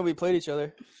thought you meant that we played each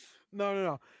other.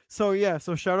 No. So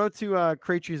shout out to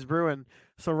Krejci's Bruin.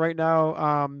 So right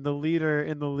now, the leader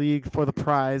in the league for the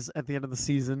prize at the end of the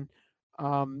season.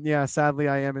 Sadly,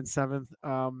 I am in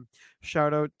 7th.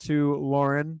 Shout out to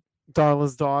Lauren,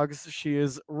 Darla's Dogs. She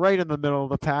is right in the middle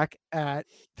of the pack at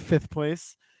 5th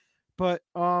place. But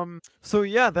so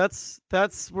yeah, that's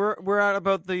we're at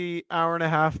about the hour and a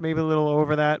half, maybe a little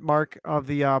over that mark of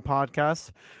the podcast.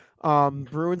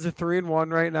 Bruins are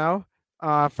 3-1 right now.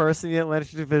 First in the Atlantic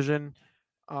Division.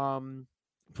 Um,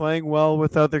 playing well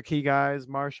without their key guys,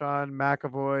 Marchand,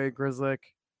 McAvoy, Grizzlick.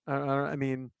 I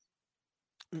mean,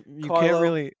 you can't Carlo,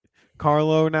 really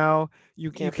Carlo now.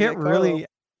 You can't can't forget Carlo. really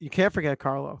you can't forget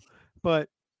Carlo, but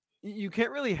you can't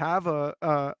really have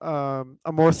a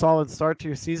more solid start to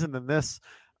your season than this.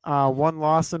 One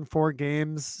loss in 4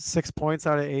 games, 6 points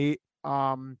out of 8.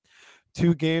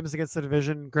 2 games against the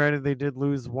division. Granted, they did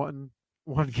lose one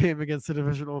game against the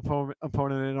divisional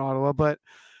opponent in Ottawa, but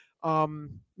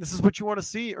this is what you want to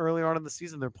see early on in the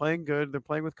season. They're playing good. They're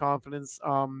playing with confidence.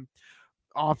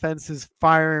 Offense is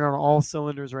firing on all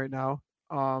cylinders right now.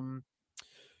 Um,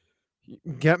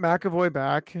 get McAvoy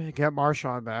back, get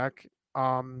Marchand back.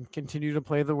 Continue to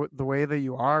play the way that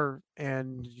you are,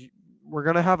 and we're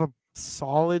gonna have a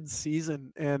solid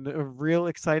season and a real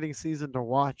exciting season to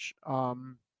watch.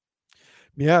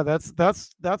 Yeah,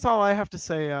 that's all I have to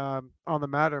say on the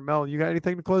matter. Mel, you got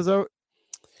anything to close out?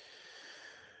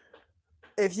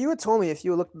 If you had told me, if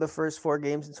you looked at the first 4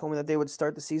 games and told me that they would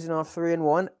start the season off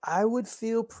 3-1, I would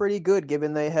feel pretty good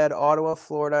given they had Ottawa,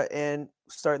 Florida, and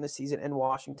starting the season in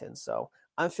Washington. So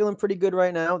I'm feeling pretty good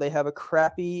right now. They have a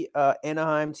crappy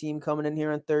Anaheim team coming in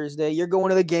here on Thursday. You're going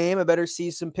to the game. I better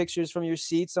see some pictures from your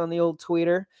seats on the old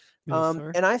Twitter. Yes,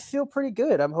 sir. And I feel pretty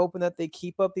good. I'm hoping that they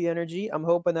keep up the energy. I'm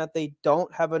hoping that they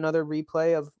don't have another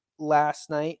replay of last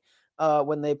night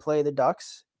when they play the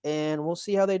Ducks. And we'll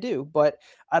see how they do. But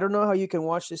I don't know how you can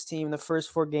watch this team in the first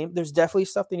 4 games. There's definitely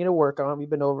stuff they need to work on. We've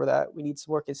been over that. We need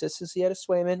some more consistency out of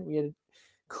Swayman. We need to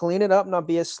clean it up, not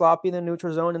be as sloppy in the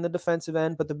neutral zone in the defensive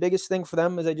end. But the biggest thing for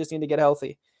them is they just need to get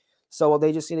healthy. So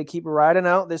they just need to keep riding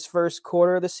out this first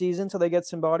quarter of the season until they get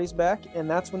some bodies back. And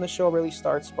that's when the show really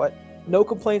starts. But no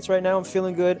complaints right now. I'm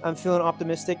feeling good. I'm feeling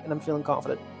optimistic, and I'm feeling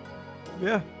confident.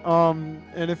 Yeah.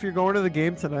 And if you're going to the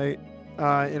game tonight,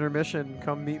 intermission,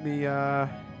 come meet me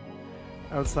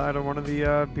outside of one of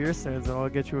the beer stands, and I'll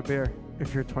get you a beer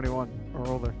if you're 21 or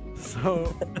older.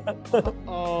 So,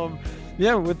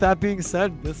 yeah. With that being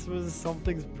said, this was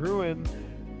Something's Bruin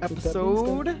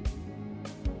episode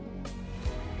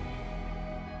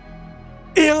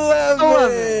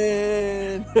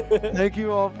 11. Thank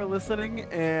you all for listening,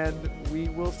 and we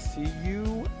will see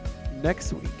you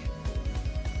next week.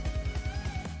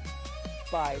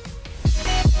 Bye.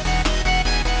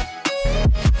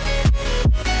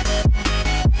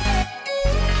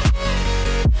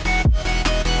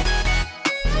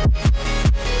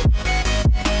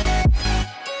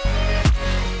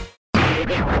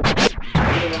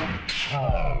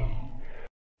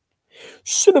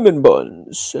 Cinnamon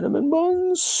buns, cinnamon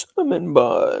buns, cinnamon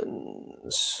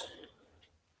buns.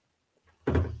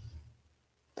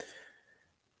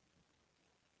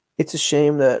 It's a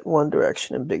shame that One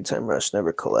Direction and Big Time Rush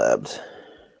never collabed.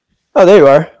 Oh, there you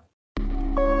are.